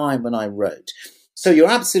my mind when I wrote. So you're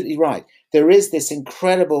absolutely right. There is this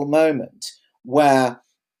incredible moment where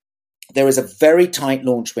there is a very tight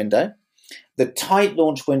launch window. The tight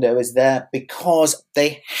launch window is there because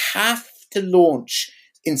they have to launch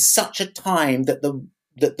in such a time that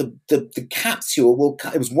the capsule will,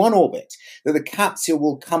 it was one orbit, that the capsule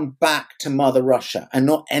will come back to Mother Russia and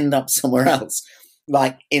not end up somewhere else,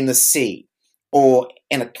 like in the sea or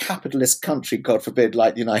in a capitalist country, God forbid,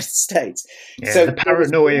 like the United States. yeah. So The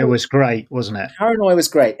paranoia was great, wasn't it? Paranoia was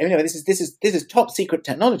great. Anyway, this is top secret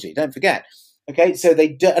technology. Don't forget. Okay, so they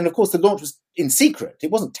do, and of course the launch was in secret.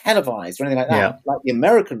 It wasn't televised or anything like that, like the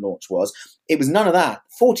American launch was. It was none of that.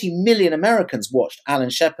 40 million Americans watched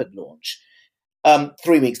Alan Shepard launch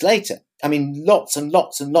 3 weeks later. I mean, lots and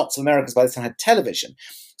lots and lots of Americans by this time had television.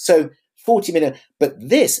 So 40 million, but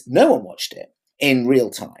this, no one watched it in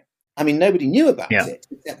real time. I mean, nobody knew about it,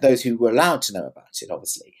 except those who were allowed to know about it,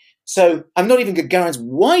 obviously. So I'm not even Gagarin's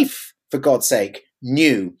wife, for God's sake,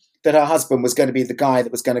 knew that her husband was going to be the guy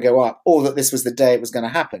that was going to go up, or that this was the day it was going to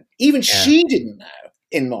happen. Even she didn't know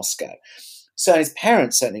in Moscow. So his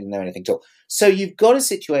parents certainly didn't know anything at all. So you've got a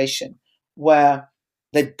situation where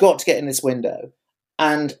they've got to get in this window,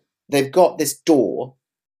 and they've got this door,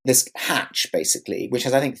 this hatch, basically, which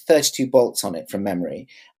has, I think, 32 bolts on it from memory.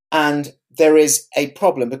 And there is a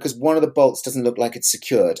problem because one of the bolts doesn't look like it's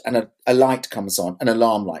secured, and a light comes on, an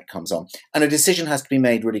alarm light comes on, and a decision has to be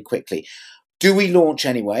made really quickly. Do we launch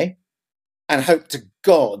anyway and hope to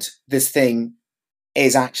God this thing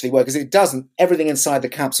is actually working? Because if it doesn't, everything inside the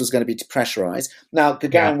capsule is going to be depressurized. Now,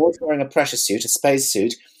 Gagarin was wearing a pressure suit, a space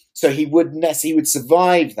suit, so he would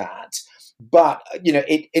survive that. But,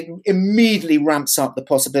 it immediately ramps up the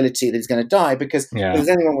possibility that he's going to die, because if there's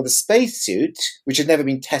anyone with a spacesuit, which had never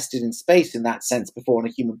been tested in space in that sense before on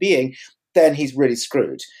a human being, then he's really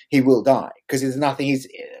screwed. He will die because there's no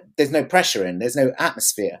pressure there's no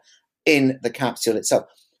atmosphere in the capsule itself.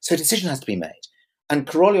 So a decision has to be made. And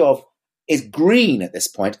Korolev is green at this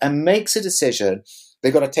point and makes a decision.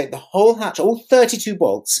 They've got to take the whole hatch, all 32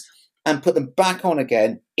 bolts, and put them back on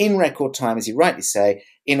again in record time, as you rightly say,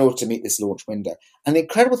 in order to meet this launch window. And the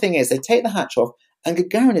incredible thing is they take the hatch off, and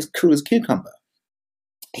Gagarin is cool as a cucumber.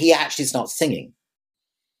 He actually starts singing.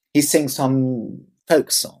 He sings some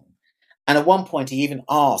folk song. And at one point, he even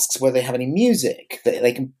asks whether they have any music that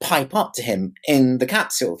they can pipe up to him in the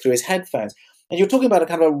capsule through his headphones. And you're talking about a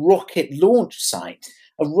kind of a rocket launch site,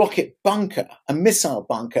 a rocket bunker, a missile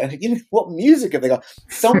bunker. And what music have they got?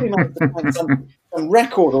 Somebody managed to find some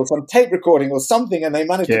record or some tape recording or something, and they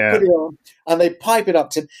managed to put it on, and they pipe it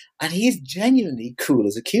up to him. And he's genuinely cool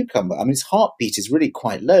as a cucumber. I mean, his heartbeat is really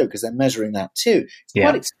quite low because they're measuring that too. It's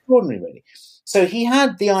quite extraordinary, really. So he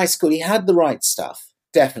had the eye school, he had the right stuff.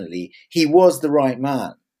 Definitely, he was the right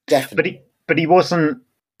man. Definitely, but he wasn't,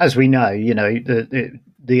 as we know.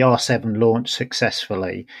 the R7 launched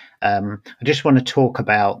successfully. I just want to talk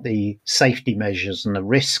about the safety measures and the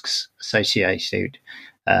risks associated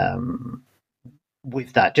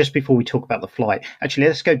with that, just before we talk about the flight. Actually,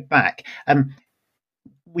 let's go back.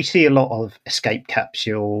 We see a lot of escape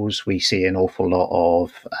capsules. We see an awful lot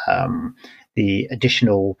of the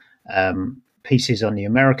additional pieces on the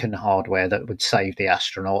American hardware that would save the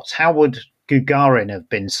astronauts. How would Gagarin have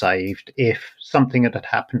been saved if something had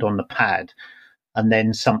happened on the pad and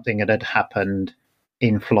then something had happened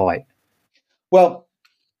in flight? Well,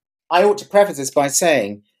 I ought to preface this by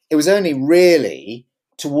saying it was only really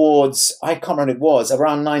towards, I can't remember when it was,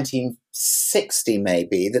 around 1960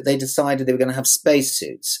 maybe, that they decided they were going to have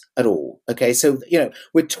spacesuits at all. Okay, so,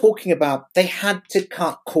 we're talking about they had to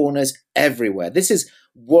cut corners everywhere. This is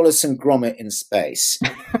Wallace and Gromit in space.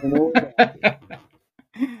 In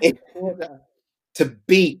order to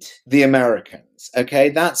beat the Americans, okay?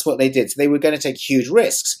 That's what they did. So they were going to take huge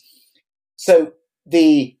risks. So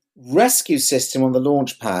the rescue system on the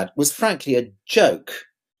launch pad was frankly a joke.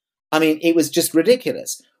 I mean, it was just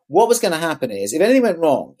ridiculous. What was going to happen is, if anything went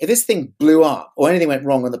wrong, if this thing blew up or anything went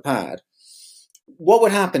wrong on the pad, what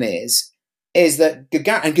would happen is that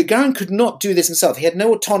Gagarin could not do this himself. He had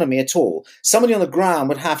no autonomy at all. Somebody on the ground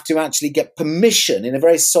would have to actually get permission in a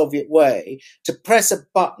very Soviet way to press a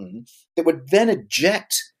button that would then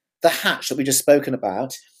eject the hatch that we just spoken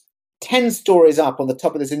about, 10 stories up on the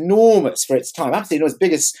top of this enormous, for its time, absolutely enormous,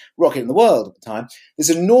 biggest rocket in the world at the time, this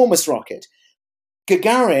enormous rocket.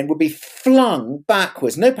 Gagarin would be flung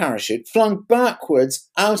backwards, no parachute, flung backwards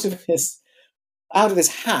out of this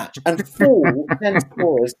hatch and fall 10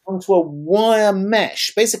 stories onto a wire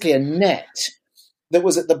mesh, basically a net that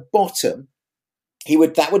was at the bottom.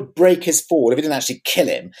 That would break his fall if it didn't actually kill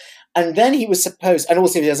him. And then he was supposed, and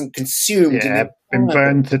also if he doesn't consume, been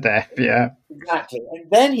burned to death, exactly. And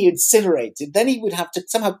then he incinerated. Then he would have to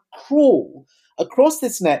somehow crawl across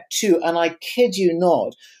this net to, and I kid you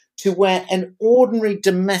not, to where an ordinary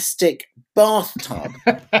domestic bathtub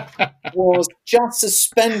was just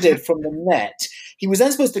suspended from the net. He was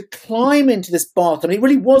then supposed to climb into this bathtub. It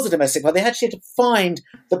really was a domestic bath. They actually had to find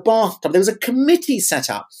the bathtub. There was a committee set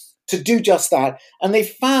up to do just that. And they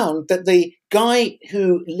found that the guy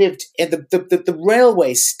who lived in the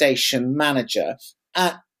railway station manager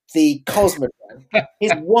at the Cosmodrome,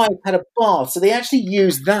 his wife had a bath. So they actually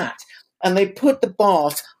used that. And they put the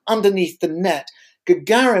bath underneath the net.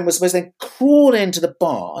 Gagarin was supposed to then crawl into the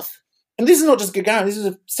bath. And this is not just Gagarin, this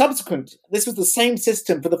was the same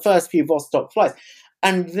system for the first few Vostok flights.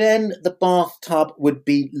 And then the bathtub would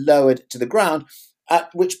be lowered to the ground,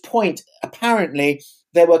 at which point, apparently,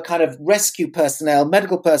 there were kind of rescue personnel,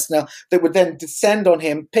 medical personnel, that would then descend on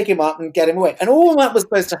him, pick him up, and get him away. And all that was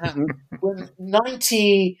supposed to happen when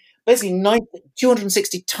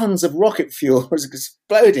 260 tons of rocket fuel was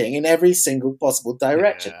exploding in every single possible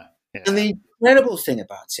direction. Yeah. And the incredible thing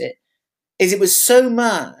about it is it was so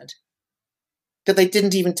mad that they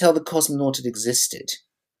didn't even tell the cosmonaut it existed.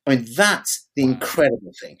 I mean, that's the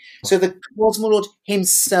incredible thing. So the cosmonaut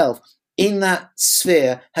himself in that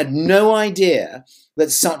sphere had no idea that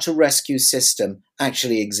such a rescue system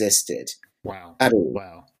actually existed. Wow. At all.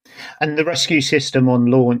 Wow. And the rescue system on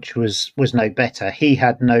launch was no better. He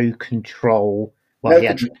had no control. Well, he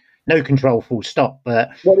had no control, full stop.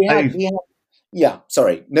 But no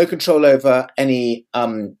control over any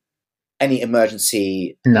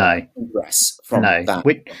emergency ingress from that.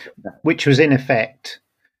 Which was in effect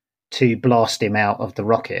to blast him out of the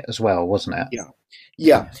rocket as well, wasn't it?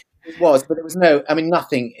 Yeah, it was, but there was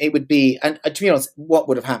nothing. It would be, and to be honest, what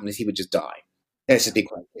would have happened is he would just die. Let's just be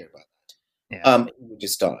quite clear about that. He would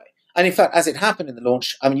just die. And in fact, as it happened in the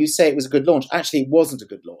launch, you say it was a good launch. Actually, it wasn't a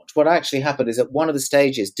good launch. What actually happened is that one of the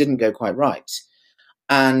stages didn't go quite right.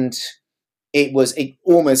 And it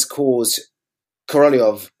almost caused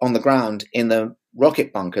Korolev on the ground in the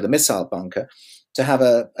rocket bunker, the missile bunker, to have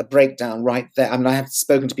a breakdown right there. I have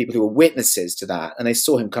spoken to people who were witnesses to that, and they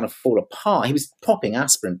saw him kind of fall apart. He was popping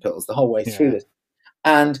aspirin pills the whole way through this.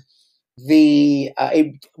 And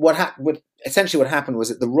what happened was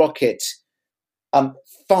that the rocket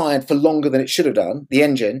fired for longer than it should have done, the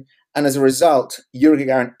engine, and as a result, Yuri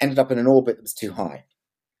Gagarin ended up in an orbit that was too high.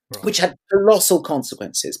 Right. Which had colossal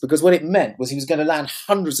consequences, because what it meant was he was going to land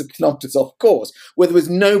hundreds of kilometers off course where there was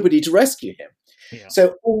nobody to rescue him. Yeah.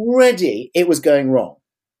 So already it was going wrong.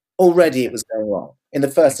 In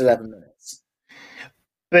the first 11 minutes.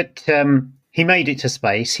 But he made it to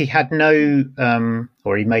space. He had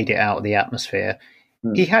he made it out of the atmosphere.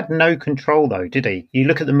 He had no control, though, did he? You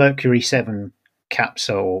look at the Mercury 7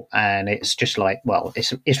 capsule and it's just like, well,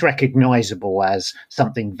 it's recognizable as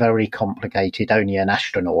something very complicated. Only an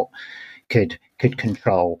astronaut could could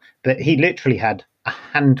control. But he literally had a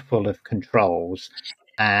handful of controls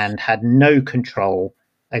and had no control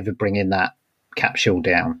over bringing that capsule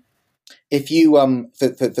down. If you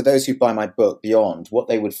for those who buy my book Beyond, what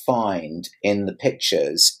they would find in the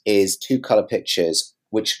pictures is two color pictures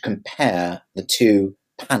which compare the two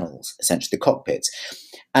panels, essentially the cockpits.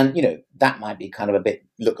 And that might be kind of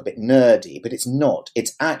look a bit nerdy, but it's not.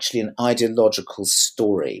 It's actually an ideological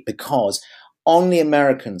story, because on the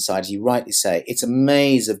American side, as you rightly say, it's a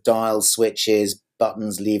maze of dials, switches,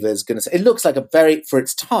 buttons, levers. It looks like for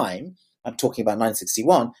its time, I'm talking about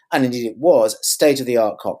 1961, and indeed it was,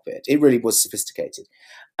 state-of-the-art cockpit. It really was sophisticated.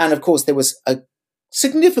 And of course, there was a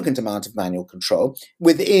significant amount of manual control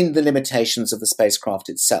within the limitations of the spacecraft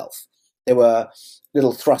itself. There were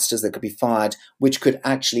little thrusters that could be fired, which could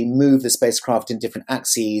actually move the spacecraft in different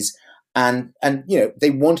axes. And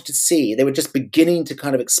they wanted to see, they were just beginning to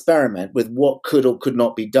kind of experiment with what could or could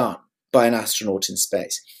not be done by an astronaut in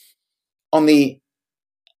space. On the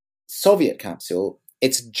Soviet capsule,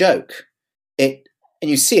 it's a joke. And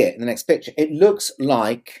you see it in the next picture. It looks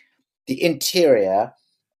like the interior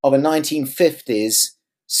of a 1950s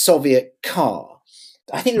Soviet car.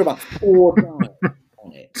 I think there are about 4 dials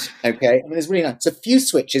on it. Okay, I mean, there's really nice. There's a few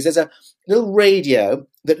switches. There's a little radio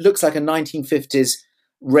that looks like a 1950s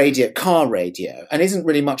car radio, and isn't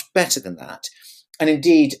really much better than that. And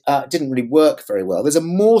indeed, didn't really work very well. There's a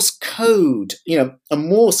Morse code, a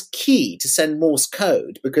Morse key to send Morse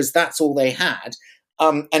code, because that's all they had.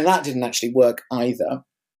 And that didn't actually work either.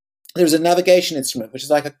 There's a navigation instrument, which is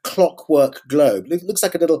like a clockwork globe. It looks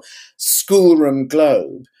like a little schoolroom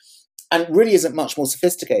globe, and really isn't much more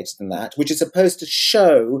sophisticated than that, which is supposed to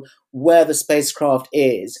show where the spacecraft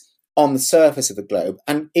is on the surface of the globe.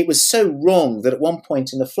 And it was so wrong that at one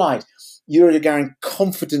point in the flight, Yuri Gagarin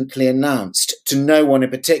confidently announced to no one in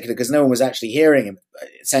particular, because no one was actually hearing him,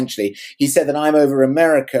 essentially, he said that I'm over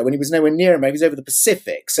America, when he was nowhere near America, he was over the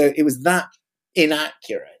Pacific. So it was that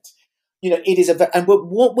inaccurate. It is and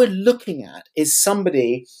what we're looking at is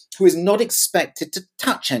somebody who is not expected to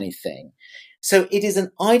touch anything. So it is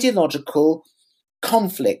an ideological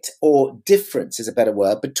conflict, or difference is a better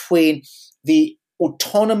word, between the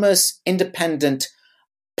autonomous, independent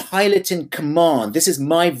pilot in command. This is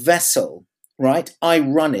my vessel, right? I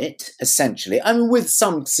run it, essentially. I mean, with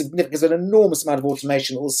some significance, an enormous amount of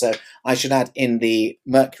automation also, I should add, in the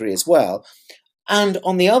Mercury as well. And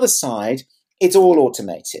on the other side, it's all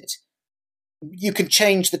automated. You can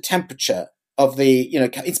change the temperature of the,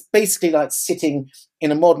 it's basically like sitting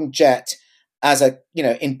in a modern jet as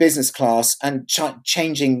in business class, and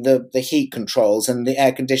changing the heat controls and the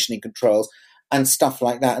air conditioning controls and stuff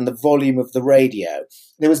like that, and the volume of the radio.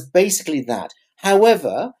 There was basically that.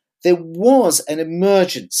 However, there was an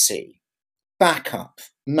emergency backup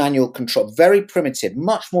manual control, very primitive,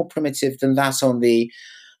 much more primitive than that on the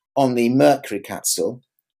Mercury capsule,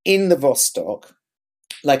 in the Vostok,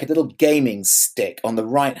 like a little gaming stick on the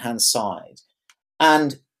right-hand side.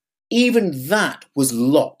 And even that was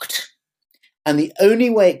locked. And the only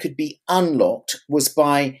way it could be unlocked was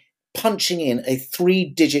by punching in a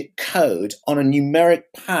 3-digit code on a numeric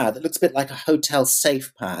pad that looks a bit like a hotel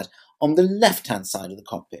safe pad on the left-hand side of the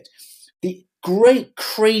cockpit. The great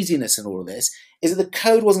craziness in all of this is that the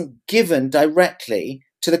code wasn't given directly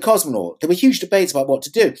to the cosmonaut. There were huge debates about what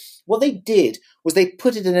to do. What they did was they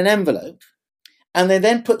put it in an envelope, and they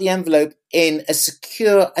then put the envelope in a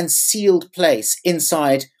secure and sealed place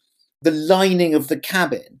inside the lining of the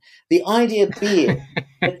cabin. The idea being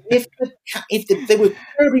that if they were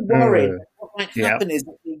very worried, what might happen is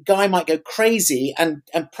that the guy might go crazy and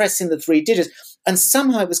press in the 3 digits. And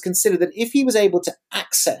somehow it was considered that if he was able to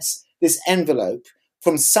access this envelope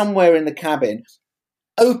from somewhere in the cabin,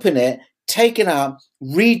 open it, take it out,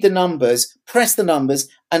 read the numbers, press the numbers,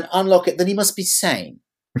 and unlock it, then he must be sane.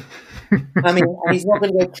 I mean, and he's not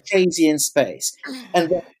going to go crazy in space.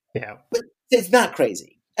 But it's that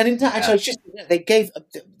crazy. And in fact, actually, they gave,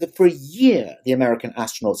 for a year, the American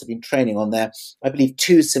astronauts have been training on their, I believe,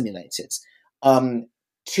 2 simulators.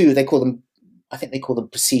 They call them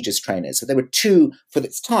procedures trainers. So there were 2, for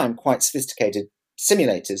its time, quite sophisticated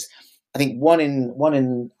simulators. I think one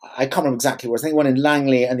in I can't remember exactly where. I think one in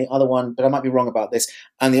Langley, and the other one, but I might be wrong about this,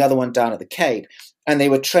 and the other one down at the Cape. And they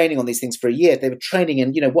were training on these things for a year. They were training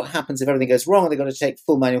in, what happens if everything goes wrong, and they've got to take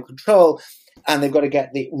full manual control, and they've got to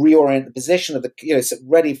reorient the position of the, so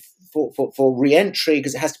ready for re-entry,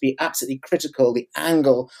 because it has to be absolutely critical, the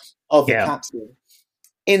angle of the capsule.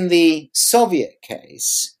 In the Soviet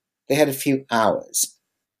case, they had a few hours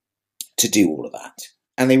to do all of that.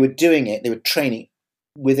 And they were doing it, they were training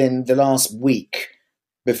within the last week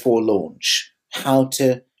before launch, how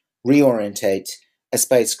to reorientate a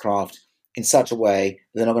spacecraft in such a way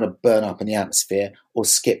that they're not going to burn up in the atmosphere or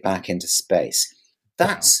skip back into space.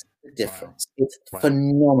 That's the difference. It's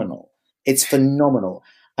phenomenal. It's phenomenal.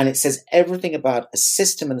 And it says everything about a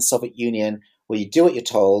system in the Soviet Union where you do what you're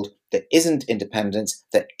told, there isn't independence,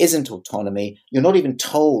 there isn't autonomy, you're not even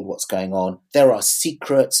told what's going on, there are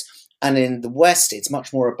secrets. And in the West, it's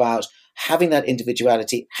much more about having that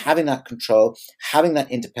individuality, having that control, having that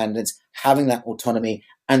independence, having that autonomy,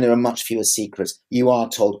 and there are much fewer secrets. You are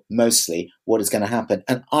told mostly what is going to happen.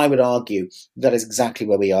 And I would argue that is exactly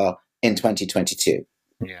where we are in 2022.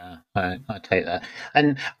 Yeah, I take that.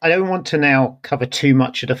 And I don't want to now cover too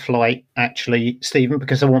much of the flight, actually, Stephen,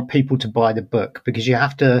 because I want people to buy the book, because you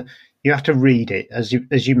have to read it. As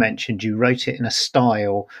you mentioned, you wrote it in a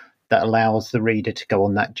style that allows the reader to go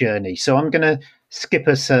on that journey. So I'm going to skip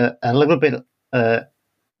us a little bit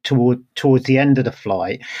towards the end of the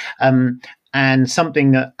flight. And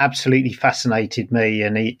something that absolutely fascinated me,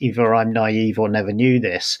 and either I'm naive or never knew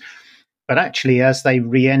this, but actually as they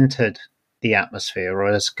re-entered the atmosphere, or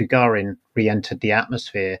as Gagarin re-entered the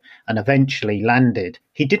atmosphere and eventually landed,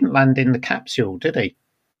 he didn't land in the capsule, did he?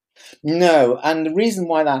 No, and the reason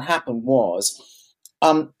why that happened was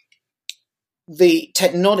the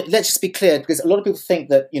technology. Let's just be clear, because a lot of people think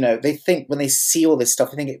that, they think when they see all this stuff,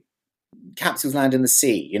 they think capsules land in the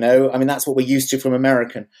sea. I mean, that's what we're used to from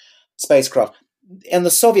American spacecraft. On the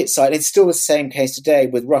Soviet side, it's still the same case today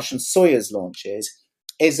with Russian Soyuz launches,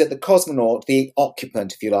 is that the cosmonaut, the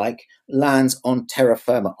occupant, if you like, lands on terra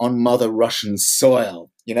firma, on Mother Russian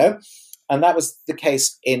soil, And that was the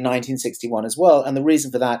case in 1961 as well. And the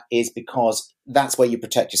reason for that is because that's where you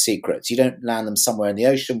protect your secrets. You don't land them somewhere in the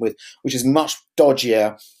ocean, which is much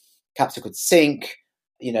dodgier. Capsule could sink,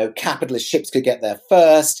 capitalist ships could get there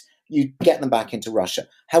first. You get them back into Russia.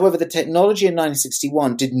 However, the technology in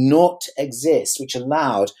 1961 did not exist, which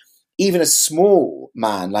allowed even a small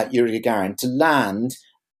man like Yuri Gagarin to land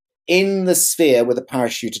in the sphere with a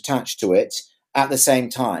parachute attached to it at the same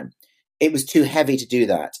time. It was too heavy to do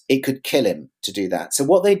that. It could kill him to do that. So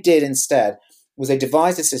what they did instead was they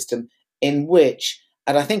devised a system in which,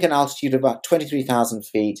 at I think an altitude of about 23,000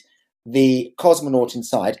 feet, the cosmonaut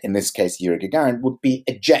inside, in this case Yuri Gagarin, would be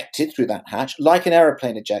ejected through that hatch, like an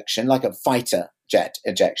aeroplane ejection, like a fighter jet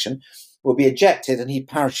ejection, will be ejected, and he'd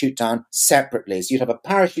parachute down separately. So you'd have a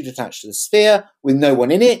parachute attached to the sphere with no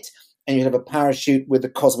one in it, and you'd have a parachute with the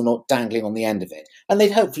cosmonaut dangling on the end of it. And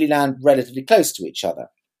they'd hopefully land relatively close to each other.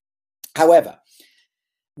 However,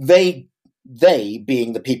 they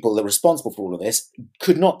being the people that are responsible for all of this,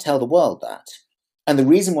 could not tell the world that. And the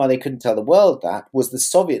reason why they couldn't tell the world that was the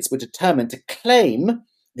Soviets were determined to claim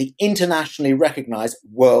the internationally recognized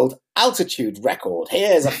world altitude record.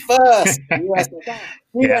 Here's a first.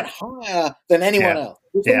 We went higher than anyone else,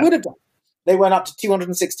 which they would have done. They went up to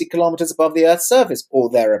 260 kilometers above the Earth's surface, or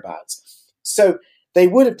thereabouts. So they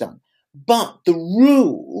would have done. But the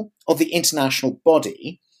rule of the international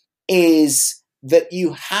body is that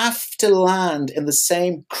you have to land in the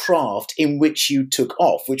same craft in which you took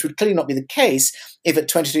off, which would clearly not be the case if at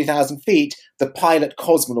 23,000 feet, the pilot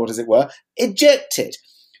cosmonaut, as it were, ejected.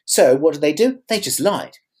 So what did they do? They just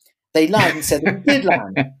lied. They lied and said they did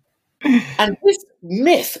land. And this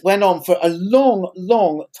myth went on for a long,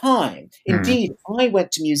 long time. Indeed, I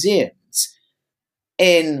went to museums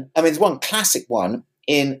there's one classic one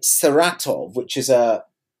in Saratov, which is a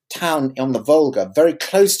town on the Volga, very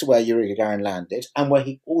close to where Yuri Gagarin landed, and where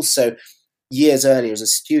he also, years earlier as a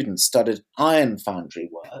student, studied iron foundry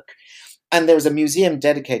work. And there was a museum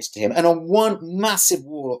dedicated to him. And on one massive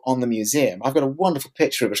wall on the museum, I've got a wonderful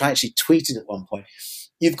picture, which I actually tweeted at one point.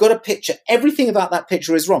 You've got a picture. Everything about that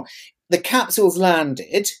picture is wrong. The capsule's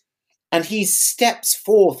landed, and he steps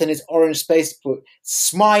forth in his orange spacesuit,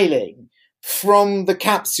 smiling from the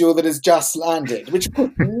capsule that has just landed, which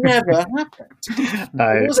never happened.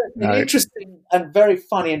 There was an interesting and very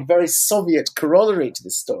funny and very Soviet corollary to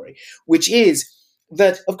this story, which is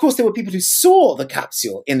that, of course, there were people who saw the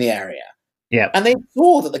capsule in the area. Yeah. And they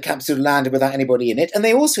saw that the capsule landed without anybody in it, and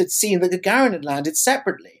they also had seen that Gagarin had landed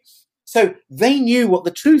separately. So they knew what the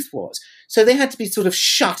truth was. So they had to be sort of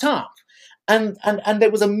shut up. And there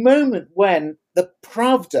was a moment when the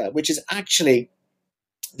Pravda, which is actually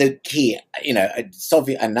the key,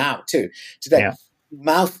 Soviet, and now too, today,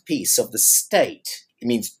 mouthpiece of the state, it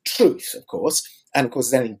means truth, of course, and of course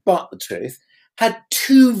it's anything but the truth, had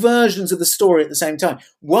two versions of the story at the same time.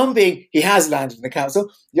 One being he has landed in the capsule,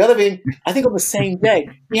 the other being, I think on the same day,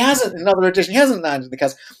 he hasn't, another edition, he hasn't landed in the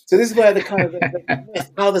capsule. So this is where the kind of the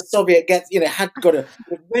myth, how the Soviet gets, had got to,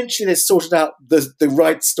 eventually they sorted out the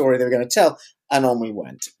right story they were going to tell, and on we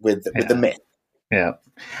went with the myth. Yeah.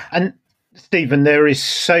 And Stephen, there is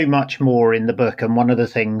so much more in the book, and one of the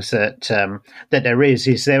things that there is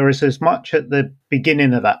as much at the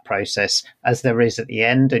beginning of that process as there is at the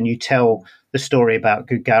end, and you tell the story about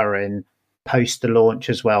Gagarin post the launch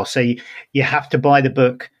as well. So you have to buy the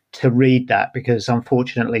book to read that, because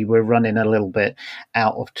unfortunately we're running a little bit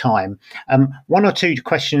out of time. One or two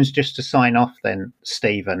questions just to sign off then,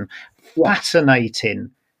 Stephen. Yeah.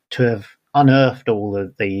 Fascinating to have unearthed all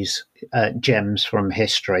of these gems from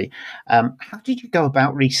history. How did you go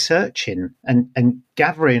about researching and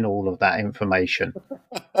gathering all of that information?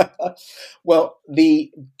 Well,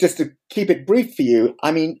 just to keep it brief for you,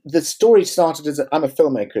 I mean, the story started as I'm a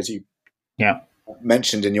filmmaker, as you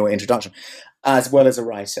mentioned in your introduction, as well as a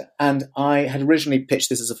writer. And I had originally pitched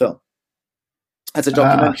this as a film, as a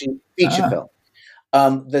documentary feature film.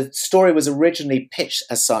 The story was originally pitched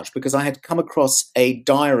as such because I had come across a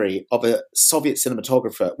diary of a Soviet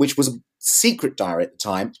cinematographer, which was a secret diary at the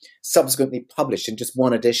time, subsequently published in just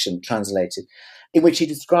one edition, translated, in which he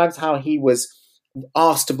describes how he was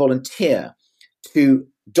asked to volunteer to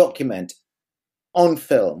document on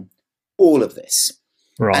film all of this.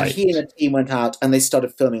 Right. And he and a team went out and they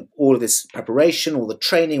started filming all of this preparation, all the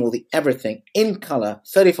training, all the everything in color,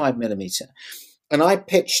 35 millimeter. And I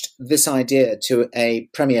pitched this idea to a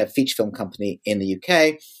premier feature film company in the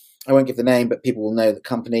UK. I won't give the name, but people will know the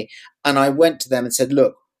company. And I went to them and said,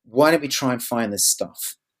 look, why don't we try and find this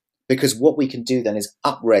stuff? Because what we can do then is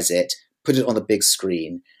up-res it, put it on the big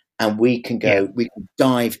screen, and we can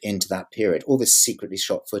dive into that period, all this secretly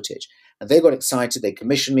shot footage. And they got excited. They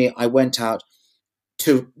commissioned me. I went out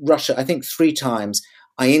to Russia, I think 3 times.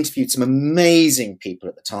 I interviewed some amazing people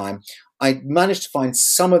at the time. I managed to find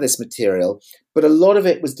some of this material, but a lot of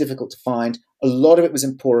it was difficult to find. A lot of it was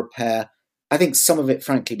in poor repair. I think some of it,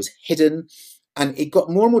 frankly, was hidden. And it got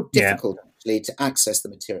more and more difficult, actually, to access the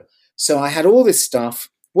material. So I had all this stuff.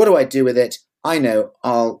 What do I do with it? I know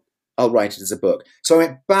I'll write it as a book. So I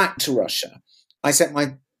went back to Russia. I sent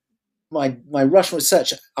my Russian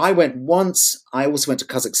researcher. I went once. I also went to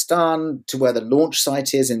Kazakhstan, to where the launch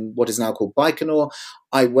site is in what is now called Baikonur.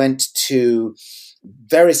 I went to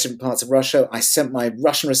various different parts of Russia. I sent my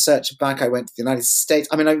Russian researcher back. I went to the United States.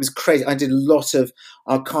 I mean, it was crazy. I did a lot of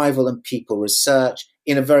archival and people research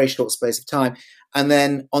in a very short space of time. And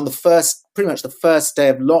then on pretty much the first day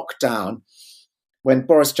of lockdown, when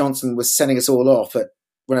Boris Johnson was sending us all off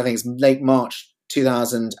when I think it's late March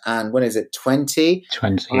 2000 and when is it 20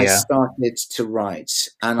 I started to write,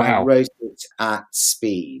 and I wrote it at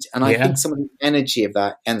speed, and I think some of the energy of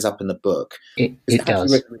that ends up in the book. It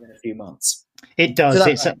does written within a few months. It does. So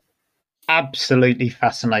it's absolutely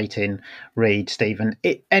fascinating read, Stephen.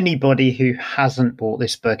 Anybody who hasn't bought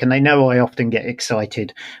this book, and they know I often get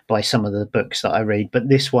excited by some of the books that I read, but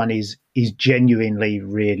this one is genuinely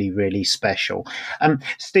really, really special.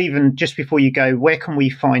 Stephen, just before you go, where can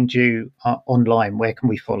we find you online? Where can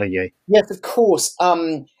we follow you? Yes, of course.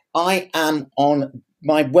 I am on,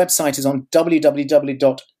 my website is on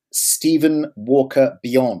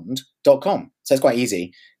www.stephenwalkerbeyond.com. So it's quite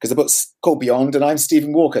easy because the book's called Beyond and I'm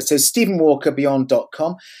Stephen Walker. So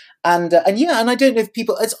stephenwalkerbeyond.com. And I don't know if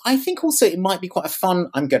people, I think also it might be quite a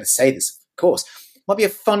fun, I'm going to say this, of course, might be a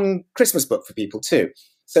fun Christmas book for people too.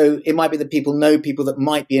 So it might be that people know people that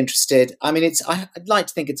might be interested. I mean, I'd like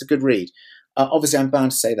to think it's a good read. Obviously, I'm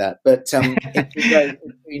bound to say that, but of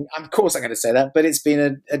course I'm going to say that. But it's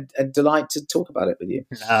been a delight to talk about it with you.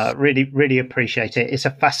 Really, really appreciate it. It's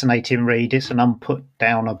a fascinating read. It's an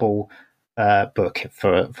unput-downable book,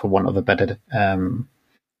 for want of a better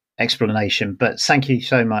explanation. But thank you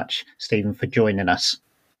so much, Stephen, for joining us.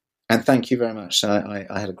 And thank you very much. I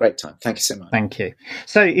had a great time. Thank you so much. Thank you.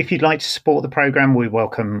 So if you'd like to support the programme, we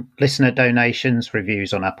welcome listener donations,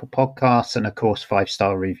 reviews on Apple Podcasts, and of course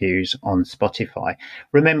 5-star reviews on Spotify.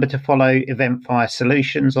 Remember to follow Eventfire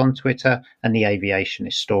Solutions on Twitter and The Aviation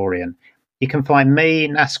Historian. You can find me,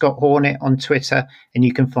 Nascot Hornet, on Twitter, and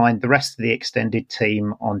you can find the rest of the extended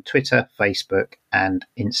team on Twitter, Facebook, and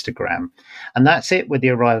Instagram. And that's it with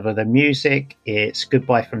the arrival of the music. It's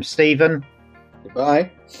goodbye from Stephen. Goodbye.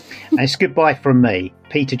 And it's goodbye from me,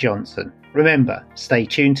 Peter Johnson. Remember, stay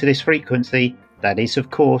tuned to this frequency. That is, of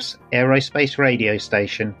course, Aerospace Radio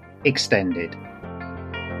Station Extended.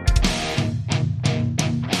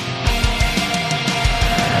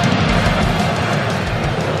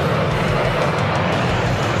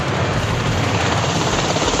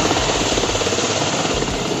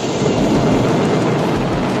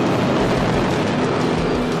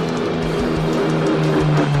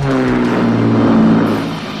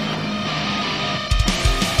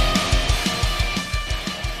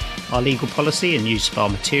 Our legal policy and use of our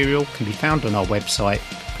material can be found on our website.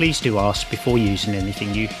 Please do ask before using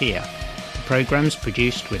anything you hear. programmes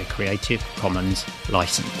produced with a Creative Commons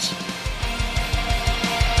licence.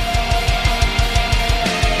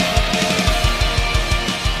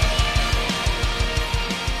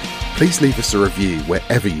 Please leave us a review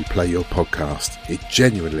wherever you play your podcast. It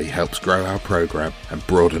genuinely helps grow our programme and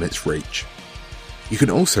broaden its reach. You can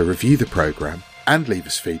also review the programme and leave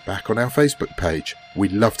us feedback on our Facebook page.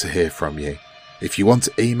 We'd love to hear from you. If you want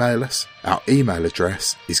to email us, our email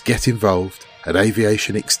address is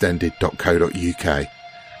getinvolved@aviationextended.co.uk.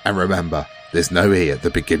 And remember, there's no E at the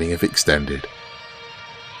beginning of extended.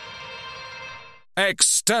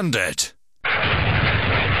 Extended.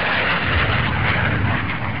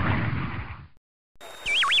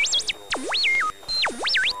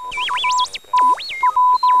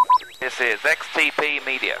 This is XTP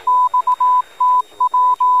Media.